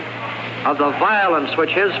idea of the violence which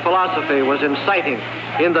his philosophy was inciting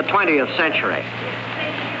in the 20th century.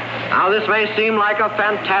 Now, this may seem like a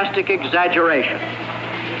fantastic exaggeration,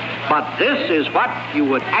 but this is what you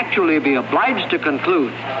would actually be obliged to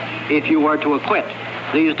conclude if you were to acquit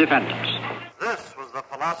these defendants. This was the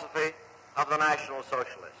philosophy of the National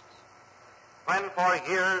Socialists. When for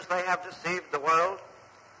years they have deceived the world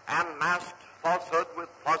and masked falsehood with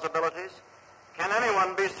plausibilities, can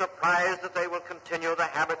anyone be surprised that they will continue the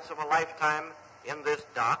habits of a lifetime in this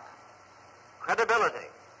dock? Credibility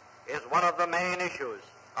is one of the main issues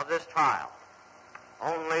of this trial.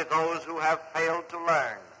 Only those who have failed to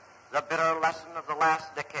learn the bitter lesson of the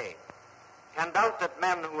last decade can doubt that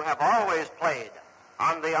men who have always played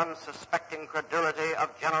on the unsuspecting credulity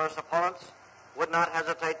of generous opponents would not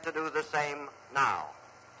hesitate to do the same now.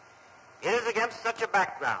 It is against such a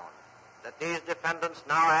background that these defendants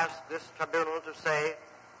now ask this tribunal to say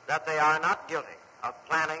that they are not guilty of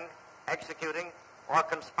planning, executing, or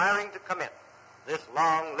conspiring to commit this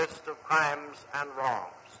long list of crimes and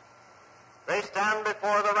wrongs. They stand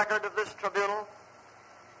before the record of this tribunal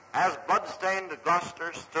as blood-stained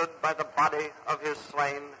Gloucester stood by the body of his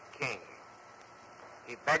slain king.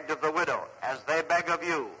 He begged of the widow, as they beg of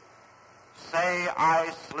you, "Say I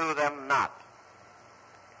slew them not."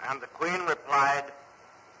 And the Queen replied,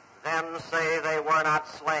 "Then say they were not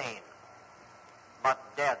slain, but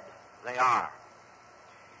dead they are."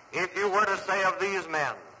 If you were to say of these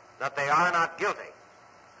men that they are not guilty,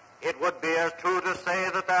 it would be as true to say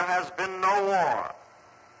that there has been no war,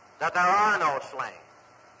 that there are no slain,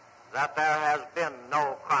 that there has been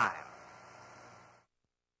no crime.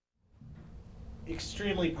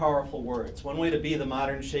 Extremely powerful words. One way to be the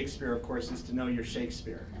modern Shakespeare, of course, is to know your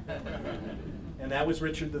Shakespeare. And that was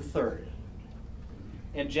Richard III.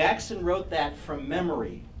 And Jackson wrote that from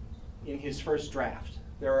memory in his first draft.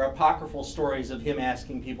 There are apocryphal stories of him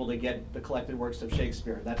asking people to get the collected works of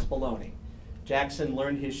Shakespeare. That's baloney. Jackson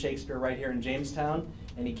learned his Shakespeare right here in Jamestown,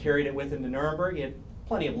 and he carried it with him to Nuremberg. He had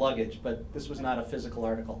plenty of luggage, but this was not a physical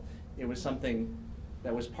article. It was something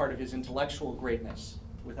that was part of his intellectual greatness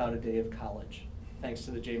without a day of college, thanks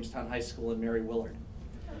to the Jamestown High School and Mary Willard.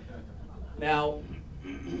 Now,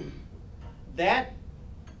 that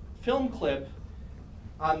film clip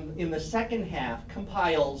in the second half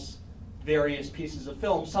compiles various pieces of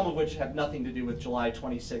film, some of which have nothing to do with July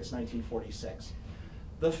 26, 1946.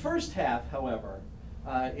 The first half, however,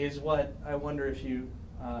 is what I wonder if you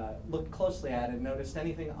looked closely at and noticed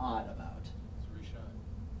anything odd about. It's reshot.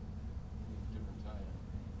 Different tie.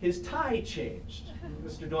 His tie changed.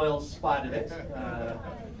 Mr. Doyle spotted it.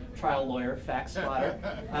 Trial lawyer, fact spotter.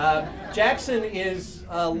 Jackson is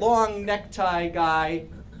a long necktie guy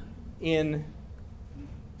in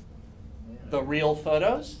the real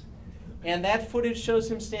photos, and that footage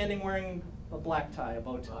shows him standing wearing a black tie, a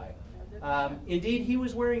bow tie. Indeed, he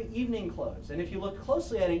was wearing evening clothes, and if you look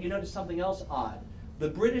closely at it, you notice something else odd. The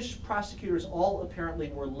British prosecutors all apparently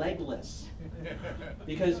were legless,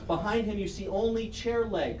 because behind him you see only chair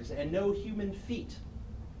legs and no human feet.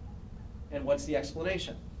 And what's the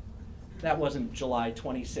explanation? That wasn't July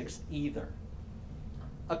 26th either.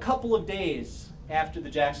 A couple of days after the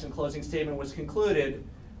Jackson closing statement was concluded,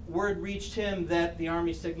 word reached him that the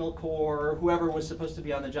Army Signal Corps, or whoever was supposed to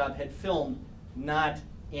be on the job, had filmed not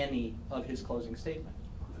any of his closing statement.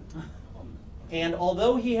 And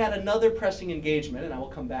although he had another pressing engagement, and I will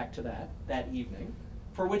come back to that evening,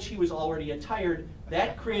 for which he was already attired,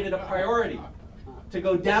 that created a priority to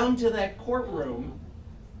go down to that courtroom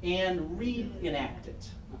and reenact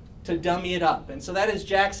it, to dummy it up. And so that is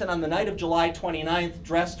Jackson on the night of July 29th,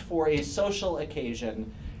 dressed for a social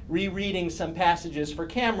occasion, rereading some passages for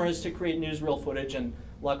cameras to create newsreel footage, and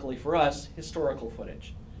luckily for us, historical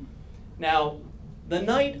footage. Now, the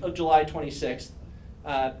night of July 26th,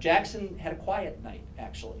 Jackson had a quiet night,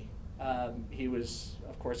 actually. He was,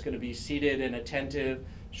 of course, going to be seated and attentive.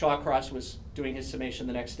 Shawcross was doing his summation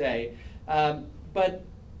the next day. But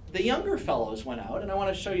the younger fellows went out, and I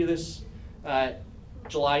want to show you this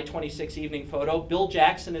July 26 evening photo. Bill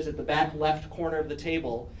Jackson is at the back left corner of the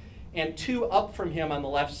table, and two up from him on the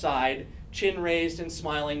left side, chin raised and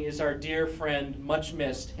smiling, is our dear friend, much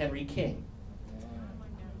missed, Henry King.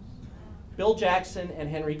 Bill Jackson and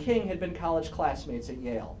Henry King had been college classmates at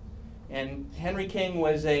Yale. And Henry King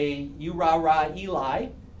was a you-rah-rah Eli,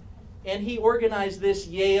 and he organized this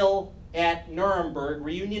Yale at Nuremberg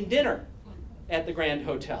reunion dinner at the Grand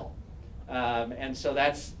Hotel. And so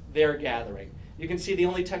that's their gathering. You can see the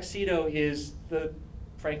only tuxedo is the,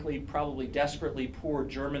 frankly, probably desperately poor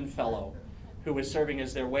German fellow who was serving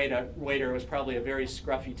as their waiter. It was probably a very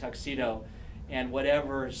scruffy tuxedo, and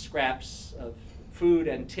whatever scraps of food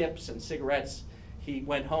and tips and cigarettes he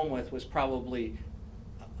went home with was probably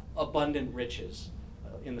abundant riches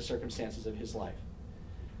in the circumstances of his life.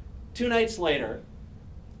 3 nights later,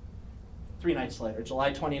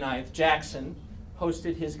 July 29th, Jackson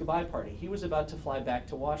hosted his goodbye party. He was about to fly back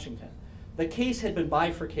to Washington. The case had been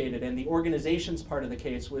bifurcated, and the organization's part of the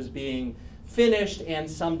case was being finished and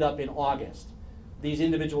summed up in August. These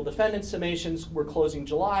individual defendant summations were closing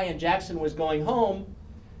July, and Jackson was going home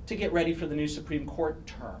to get ready for the new Supreme Court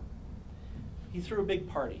term. He threw a big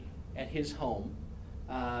party at his home.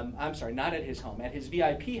 I'm sorry, not at his home, at his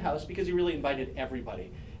VIP house, because he really invited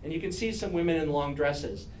everybody. And you can see some women in long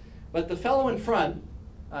dresses. But the fellow in front,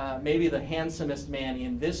 maybe the handsomest man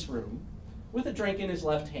in this room, with a drink in his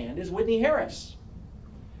left hand, is Whitney Harris.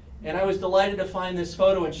 And I was delighted to find this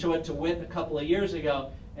photo and show it to Whit a couple of years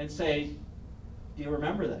ago and say, do you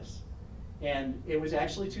remember this? And it was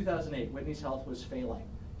actually 2008. Whitney's health was failing.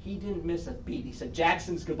 He didn't miss a beat. He said,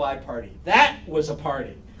 Jackson's goodbye party. That was a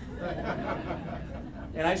party.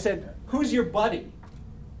 And I said, who's your buddy?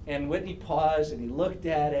 And Whitney paused and he looked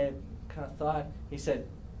at it, kind of thought. He said,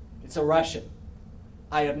 it's a Russian.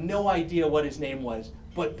 I have no idea what his name was,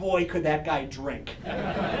 but boy, could that guy drink.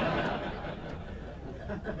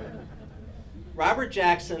 Robert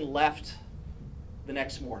Jackson left the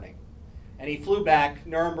next morning, and he flew back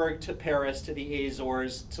Nuremberg to Paris, to the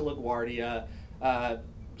Azores, to LaGuardia,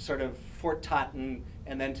 sort of Fort Totten,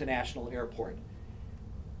 and then to National Airport.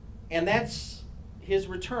 And that's his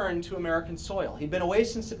return to American soil. He'd been away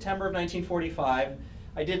since September of 1945.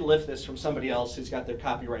 I did lift this from somebody else who's got their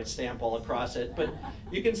copyright stamp all across it, but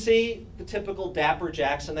you can see the typical dapper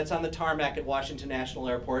Jackson that's on the tarmac at Washington National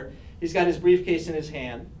Airport. He's got his briefcase in his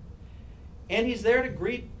hand, and he's there to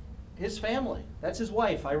greet his family. That's his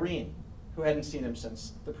wife, Irene, who hadn't seen him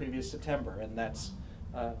since the previous September, and that's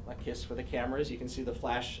a kiss for the cameras. You can see the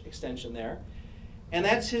flash extension there. And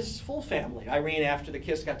that's his full family. Irene, after the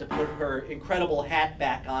kiss, got to put her incredible hat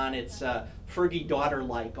back on. It's Fergie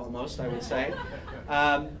daughter-like, almost, I would say.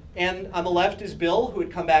 And on the left is Bill, who had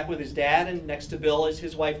come back with his dad, and next to Bill is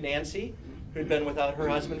his wife, Nancy, who'd been without her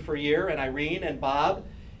husband for a year, and Irene and Bob,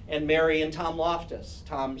 and Mary and Tom Loftus,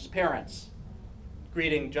 Tom's parents,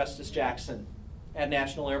 greeting Justice Jackson at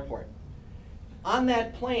National Airport. On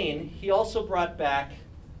that plane, he also brought back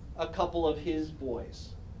a couple of his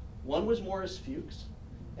boys. One was Morris Fuchs,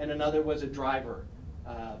 and another was a driver.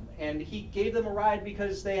 And he gave them a ride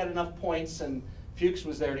because they had enough points, and Fuchs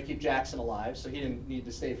was there to keep Jackson alive, so he didn't need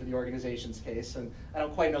to stay for the organization's case. And I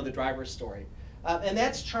don't quite know the driver's story. And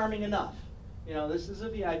that's charming enough. You know, this is a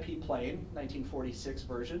VIP plane, 1946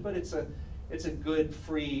 version, but it's a good,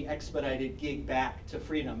 free, expedited gig back to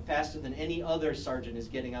freedom, faster than any other sergeant is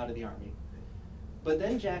getting out of the Army. But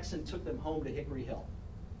then Jackson took them home to Hickory Hill,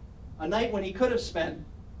 a night when he could have spent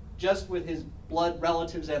just with his blood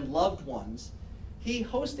relatives and loved ones. He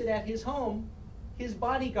hosted at his home his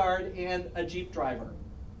bodyguard and a Jeep driver,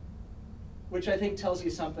 which I think tells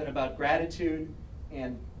you something about gratitude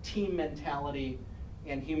and team mentality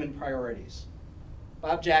and human priorities.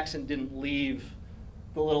 Bob Jackson didn't leave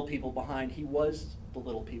the little people behind. He was the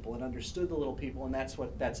little people and understood the little people, and that's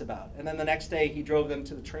what that's about. And then the next day he drove them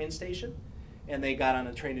to the train station, and they got on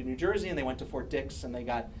a train to New Jersey, and they went to Fort Dix, and they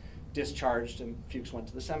got discharged, and Fuchs went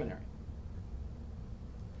to the seminary.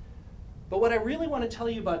 But what I really want to tell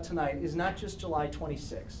you about tonight is not just July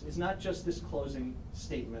 26th. It's not just this closing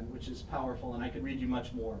statement, which is powerful, and I could read you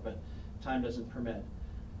much more, but time doesn't permit.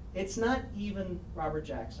 It's not even Robert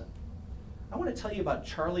Jackson. I want to tell you about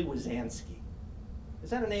Charlie Wizanski. Is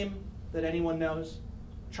that a name that anyone knows?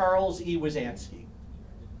 Charles E. Wizanski.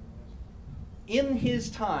 In his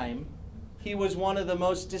time, he was one of the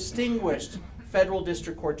most distinguished federal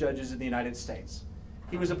district court judges in the United States.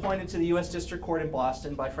 He was appointed to the U.S. District Court in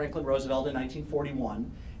Boston by Franklin Roosevelt in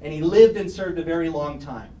 1941, and he lived and served a very long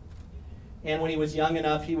time. And when he was young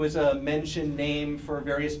enough, he was a mentioned name for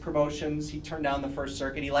various promotions. He turned down the First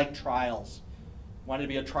Circuit. He liked trials, wanted to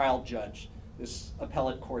be a trial judge. This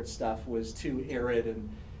appellate court stuff was too arid and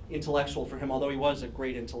intellectual for him, although he was a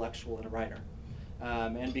great intellectual and a writer.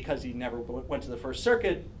 And because he never went to the First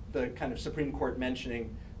Circuit, the kind of Supreme Court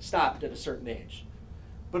mentioning stopped at a certain age.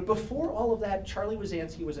 But before all of that, Charlie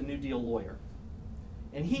Wizanski was a New Deal lawyer.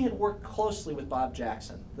 And he had worked closely with Bob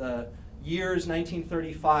Jackson. The years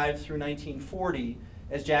 1935 through 1940,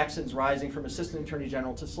 as Jackson's rising from Assistant Attorney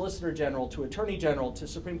General to Solicitor General to Attorney General to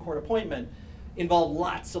Supreme Court appointment, involved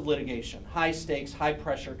lots of litigation, high stakes, high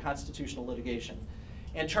pressure, constitutional litigation.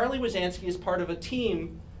 And Charlie Wizanski is part of a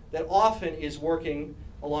team that often is working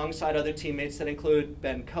alongside other teammates that include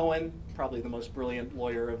Ben Cohen, probably the most brilliant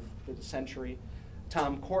lawyer of the century,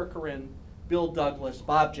 Tom Corcoran, Bill Douglas,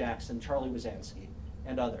 Bob Jackson, Charlie Wizanski,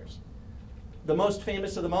 and others. The most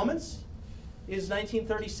famous of the moments is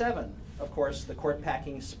 1937. Of course, the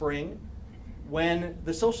court-packing spring. when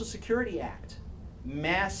the Social Security Act,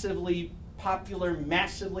 massively popular,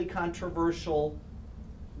 massively controversial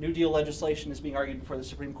New Deal legislation, is being argued before the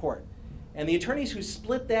Supreme Court. And the attorneys who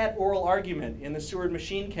split that oral argument in the Seward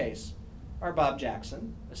Machine case are Bob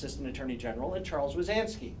Jackson, Assistant Attorney General, and Charles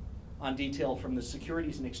Wyzanski, on detail from the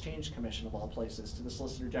Securities and Exchange Commission, of all places, to the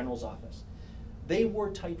Solicitor General's office. They were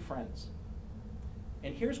tight friends.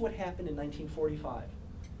 And here's what happened in 1945.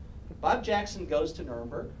 Bob Jackson goes to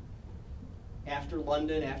Nuremberg after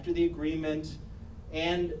London, after the agreement,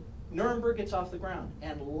 and Nuremberg gets off the ground.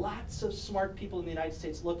 And lots of smart people in the United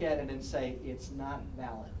States look at it and say, it's not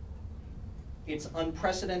valid. It's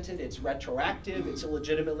unprecedented, it's retroactive, it's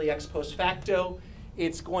illegitimately ex post facto,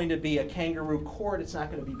 it's going to be a kangaroo court, it's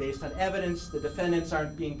not going to be based on evidence, the defendants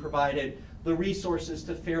aren't being provided the resources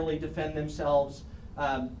to fairly defend themselves.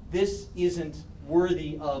 This isn't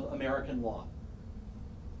worthy of American law.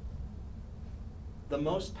 The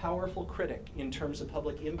most powerful critic in terms of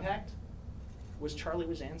public impact was Charlie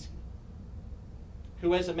Wyzanski,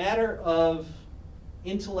 who, as a matter of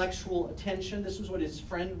intellectual attention, this was what his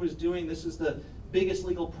friend was doing, this is the biggest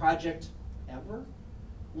legal project ever,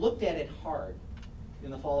 looked at it hard in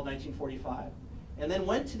the fall of 1945, and then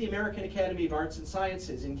went to the American Academy of Arts and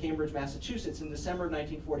Sciences in Cambridge, Massachusetts in December of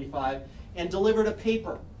 1945 and delivered a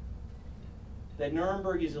paper that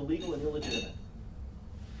Nuremberg is illegal and illegitimate.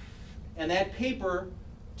 And that paper,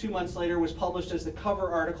 2 months later, was published as the cover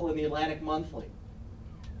article in the Atlantic Monthly,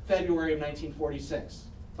 February of 1946.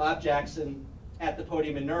 Bob Jackson at the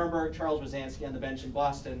podium in Nuremberg, Charles Wyzanski on the bench in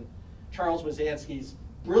Boston. Charles Wyzanski's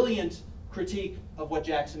brilliant critique of what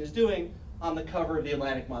Jackson is doing on the cover of the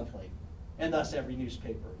Atlantic Monthly, and thus every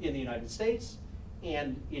newspaper in the United States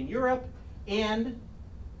and in Europe, and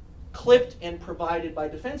clipped and provided by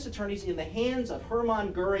defense attorneys in the hands of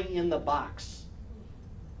Hermann Goering in the box.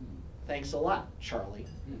 Thanks a lot, Charlie.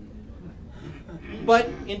 But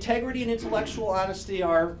integrity and intellectual honesty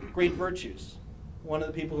are great virtues. One of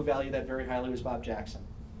the people who valued that very highly was Bob Jackson.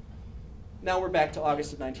 Now we're back to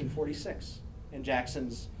August of 1946, and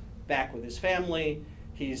Jackson's back with his family.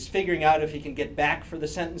 He's figuring out if he can get back for the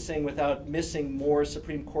sentencing without missing more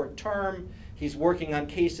Supreme Court term. He's working on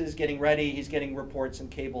cases, getting ready. He's getting reports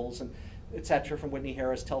and cables and et cetera from Whitney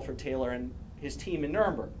Harris, Telford Taylor, and his team in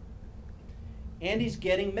Nuremberg. And he's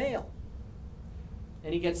getting mail.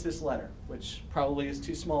 And he gets this letter, which probably is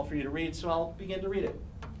too small for you to read, so I'll begin to read it.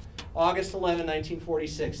 August 11,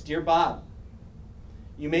 1946. Dear Bob,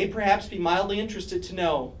 you may perhaps be mildly interested to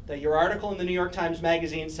know that your article in the New York Times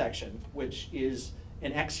Magazine section, which is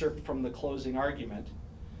an excerpt from the closing argument,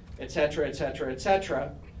 et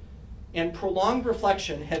cetera, and prolonged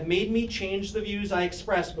reflection have made me change the views I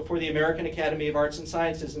expressed before the American Academy of Arts and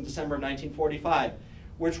Sciences in December of 1945,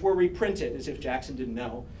 which were reprinted, as if Jackson didn't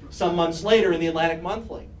know, some months later in the Atlantic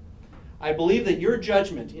Monthly. I believe that your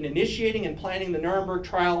judgment in initiating and planning the Nuremberg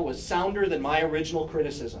trial was sounder than my original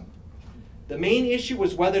criticism. The main issue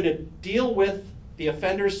was whether to deal with the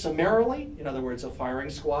offenders summarily, in other words, a firing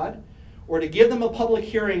squad, or to give them a public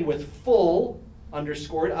hearing with full,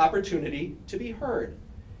 underscored, opportunity to be heard.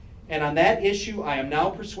 And on that issue, I am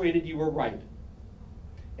now persuaded you were right.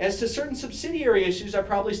 As to certain subsidiary issues, I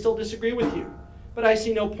probably still disagree with you, but I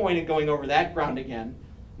see no point in going over that ground again.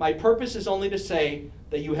 My purpose is only to say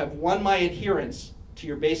that you have won my adherence to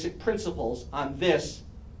your basic principles on this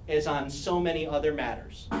as on so many other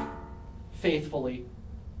matters. Faithfully,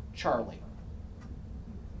 Charlie.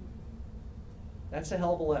 That's a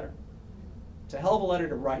hell of a letter. It's a hell of a letter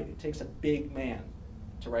to write. It takes a big man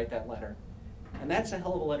to write that letter. And that's a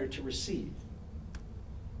hell of a letter to receive.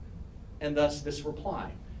 And thus this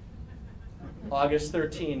reply. August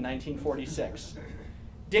 13, 1946.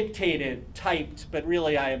 Dictated, typed, but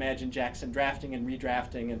really I imagine Jackson drafting and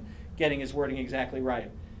redrafting and getting his wording exactly right.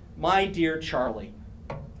 My dear Charlie,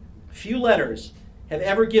 few letters have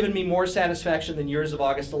ever given me more satisfaction than yours of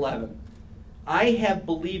August 11. I have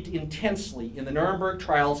believed intensely in the Nuremberg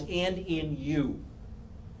trials and in you.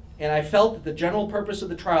 And I felt that the general purpose of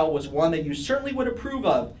the trial was one that you certainly would approve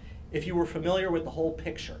of if you were familiar with the whole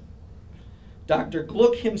picture. Dr.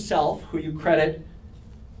 Gluck himself, who you credit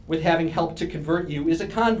with having helped to convert you, is a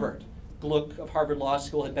convert. Gluck of Harvard Law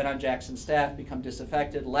School had been on Jackson's staff, become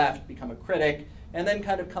disaffected, left, become a critic, and then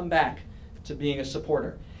kind of come back to being a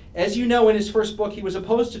supporter. As you know, in his first book, he was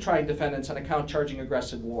opposed to trying defendants on account charging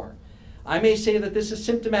aggressive war. I may say that this is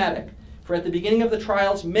symptomatic, for at the beginning of the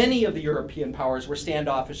trials, many of the European powers were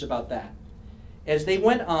standoffish about that. As they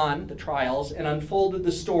went on, the trials, and unfolded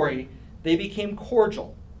the story, they became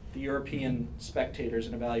cordial, the European spectators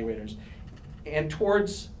and evaluators, and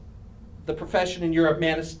towards the profession in Europe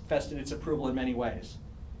manifested its approval in many ways.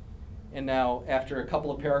 And now, after a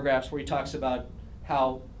couple of paragraphs where he talks about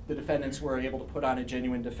how the defendants were able to put on a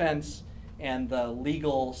genuine defense and the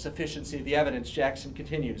legal sufficiency of the evidence, Jackson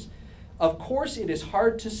continues, "Of course, it is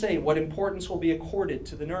hard to say what importance will be accorded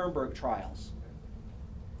to the Nuremberg trials."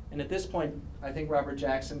 And at this point, I think Robert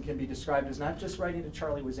Jackson can be described as not just writing to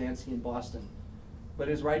Charlie Wizanski in Boston, but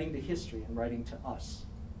as writing to history and writing to us.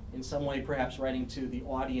 In some way, perhaps writing to the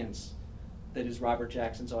audience that is Robert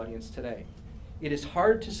Jackson's audience today. "It is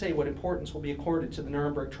hard to say what importance will be accorded to the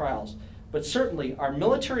Nuremberg trials, but certainly our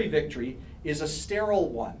military victory is a sterile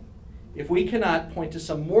one if we cannot point to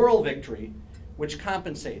some moral victory which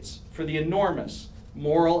compensates for the enormous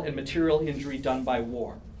moral and material injury done by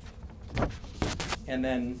war." And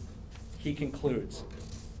then he concludes,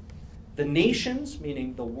 "The nations,"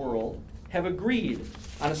 meaning the world, "have agreed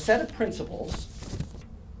on a set of principles,"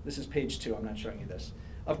 this is page 2, I'm not showing you this,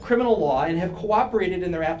 "of criminal law and have cooperated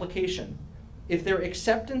in their application. If their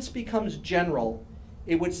acceptance becomes general,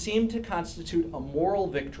 it would seem to constitute a moral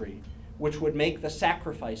victory which would make the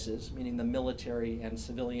sacrifices," meaning the military and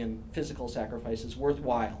civilian physical sacrifices,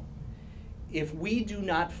 "worthwhile. If we do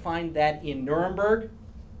not find that in Nuremberg,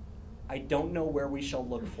 I don't know where we shall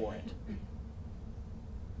look for it."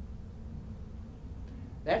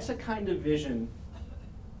 That's a kind of vision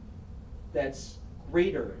that's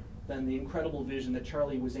greater than the incredible vision that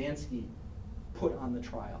Charlie Wizanski put on the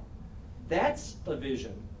trial. That's a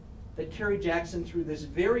vision that carried Jackson through this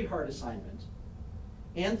very hard assignment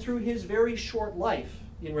and through his very short life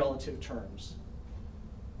in relative terms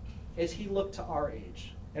as he looked to our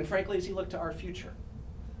age, and frankly, as he looked to our future.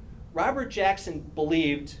 Robert Jackson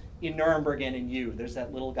believed in Nuremberg and in you. There's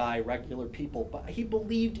that little guy, regular people, but he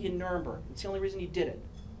believed in Nuremberg. It's the only reason he did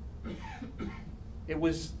it. It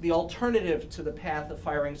was the alternative to the path of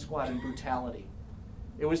firing squad and brutality.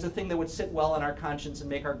 It was the thing that would sit well on our conscience and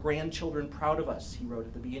make our grandchildren proud of us, he wrote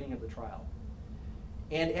at the beginning of the trial.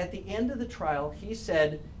 And at the end of the trial, he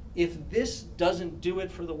said, "If this doesn't do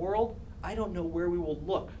it for the world, I don't know where we will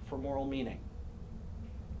look for moral meaning."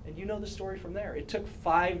 And you know the story from there. It took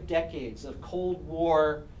 5 decades of Cold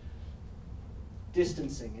War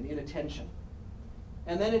distancing and inattention.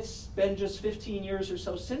 And then it's been just 15 years or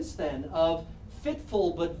so since then of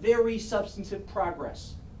fitful but very substantive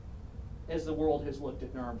progress as the world has looked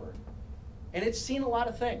at Nuremberg. And it's seen a lot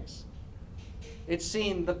of things. It's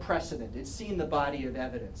seen the precedent. It's seen the body of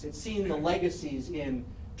evidence. It's seen the legacies in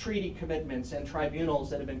treaty commitments and tribunals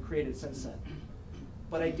that have been created since then.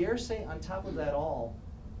 But I dare say on top of that all,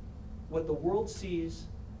 what the world sees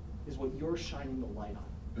is what you're shining the light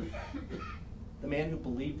on. The man who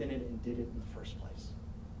believed in it and did it in the first place.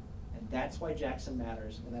 And that's why Jackson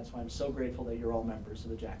matters, and that's why I'm so grateful that you're all members of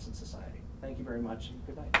the Jackson Society. Thank you very much, and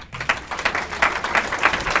good night.